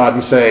go to God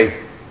and say,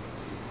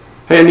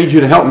 hey, I need you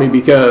to help me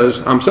because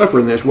I'm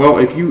suffering this? Well,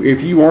 if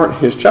you aren't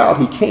His child,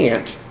 He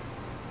can't.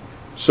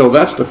 So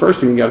that's the first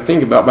thing you got to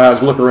think about. But as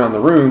I look around the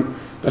room,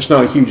 that's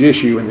not a huge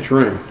issue in this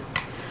room.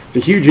 The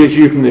huge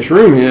issue in this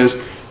room is,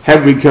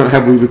 have we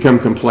become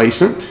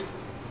complacent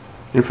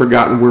and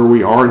forgotten where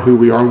we are and who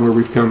we are and where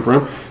we've come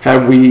from?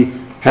 Do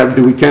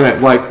we kind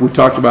of, like we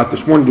talked about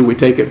this morning, do we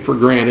take it for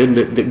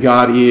granted that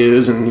God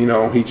is, and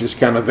He's just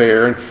kind of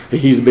there, and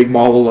He's a big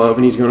ball of love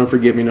and He's going to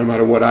forgive me no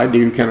matter what I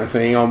do, kind of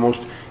thing? Almost,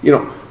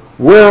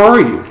 where are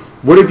you?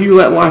 What have you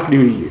let life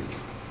do to you?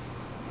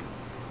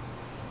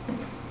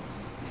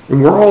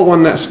 And we're all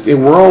on that.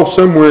 We're all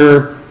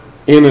somewhere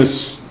in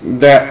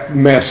that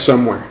mess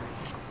somewhere.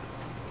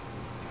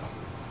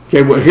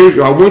 Okay, well,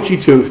 I want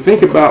you to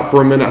think about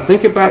for a minute.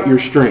 Think about your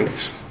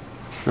strengths.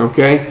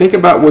 Okay, think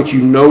about what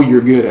you know you're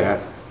good at.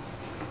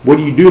 What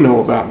do you do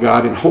know about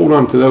God, and hold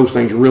on to those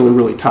things really,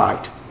 really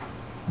tight.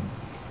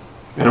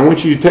 And I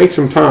want you to take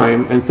some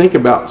time and think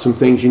about some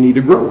things you need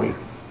to grow in.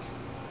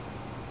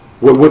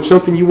 What's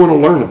something you want to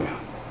learn about?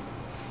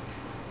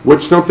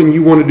 What's something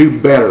you want to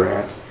do better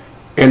at?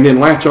 And then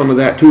latch onto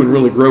that too and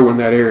really grow in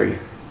that area.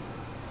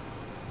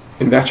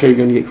 And that's how you're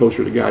going to get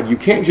closer to God. You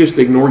can't just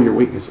ignore your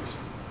weaknesses.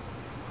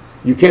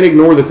 You can't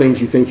ignore the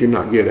things you think you're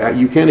not good at.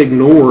 You can't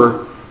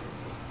ignore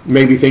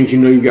maybe things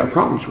you've got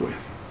problems with.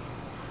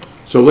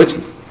 So let's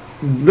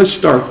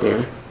start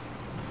there.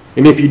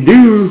 And if you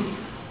do,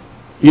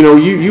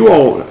 you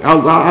all,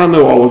 I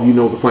know all of you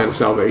know the plan of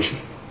salvation.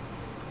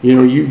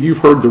 You've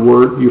heard the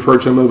Word. You've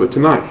heard some of it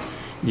tonight.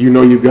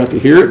 You've got to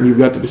hear it, and you've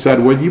got to decide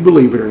whether you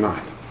believe it or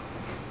not.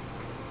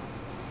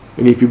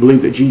 And if you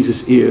believe that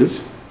Jesus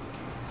is,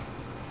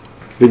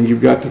 then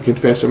you've got to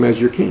confess Him as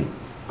your King.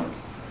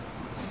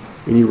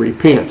 And you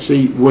repent.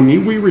 See, when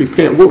we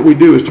repent, what we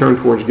do is turn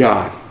towards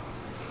God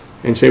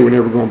and say we're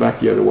never going back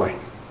the other way.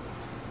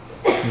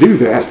 Do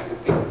that.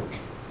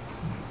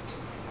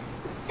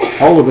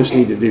 All of us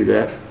need to do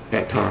that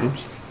at times.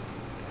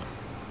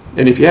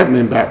 And if you haven't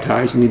been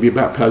baptized, you need to be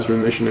baptized for the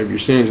remission of your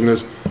sins. And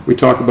as we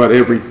talk about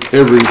every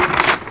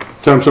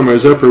time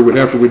somebody's up here,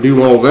 after we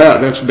do all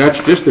that, that's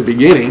just the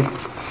beginning.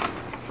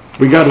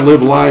 We got to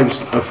live lives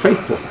of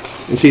faithfulness.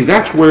 And see,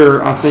 that's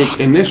where I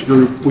think in this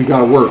group we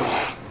got to work.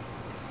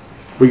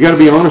 We got to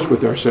be honest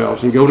with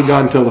ourselves and go to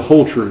God and tell the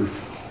whole truth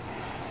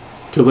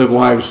to live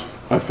lives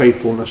of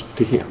faithfulness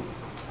to Him.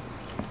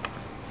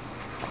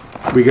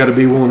 We got to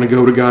be willing to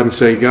go to God and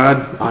say,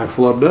 God, I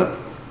flubbed up.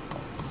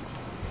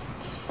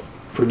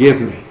 Forgive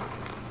me.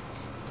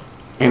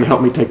 And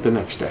help me take the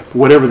next step,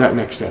 whatever that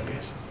next step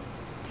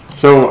is.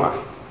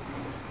 So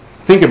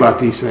think about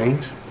these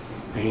things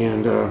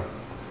and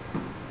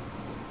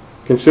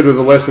consider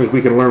the lessons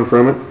we can learn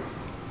from it.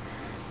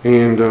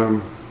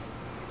 And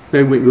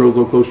maybe we can grow a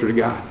little closer to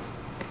God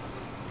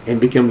and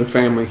become the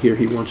family here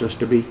He wants us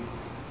to be.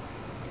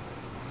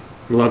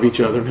 Love each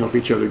other and help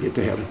each other get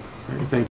to heaven. All right, thank you.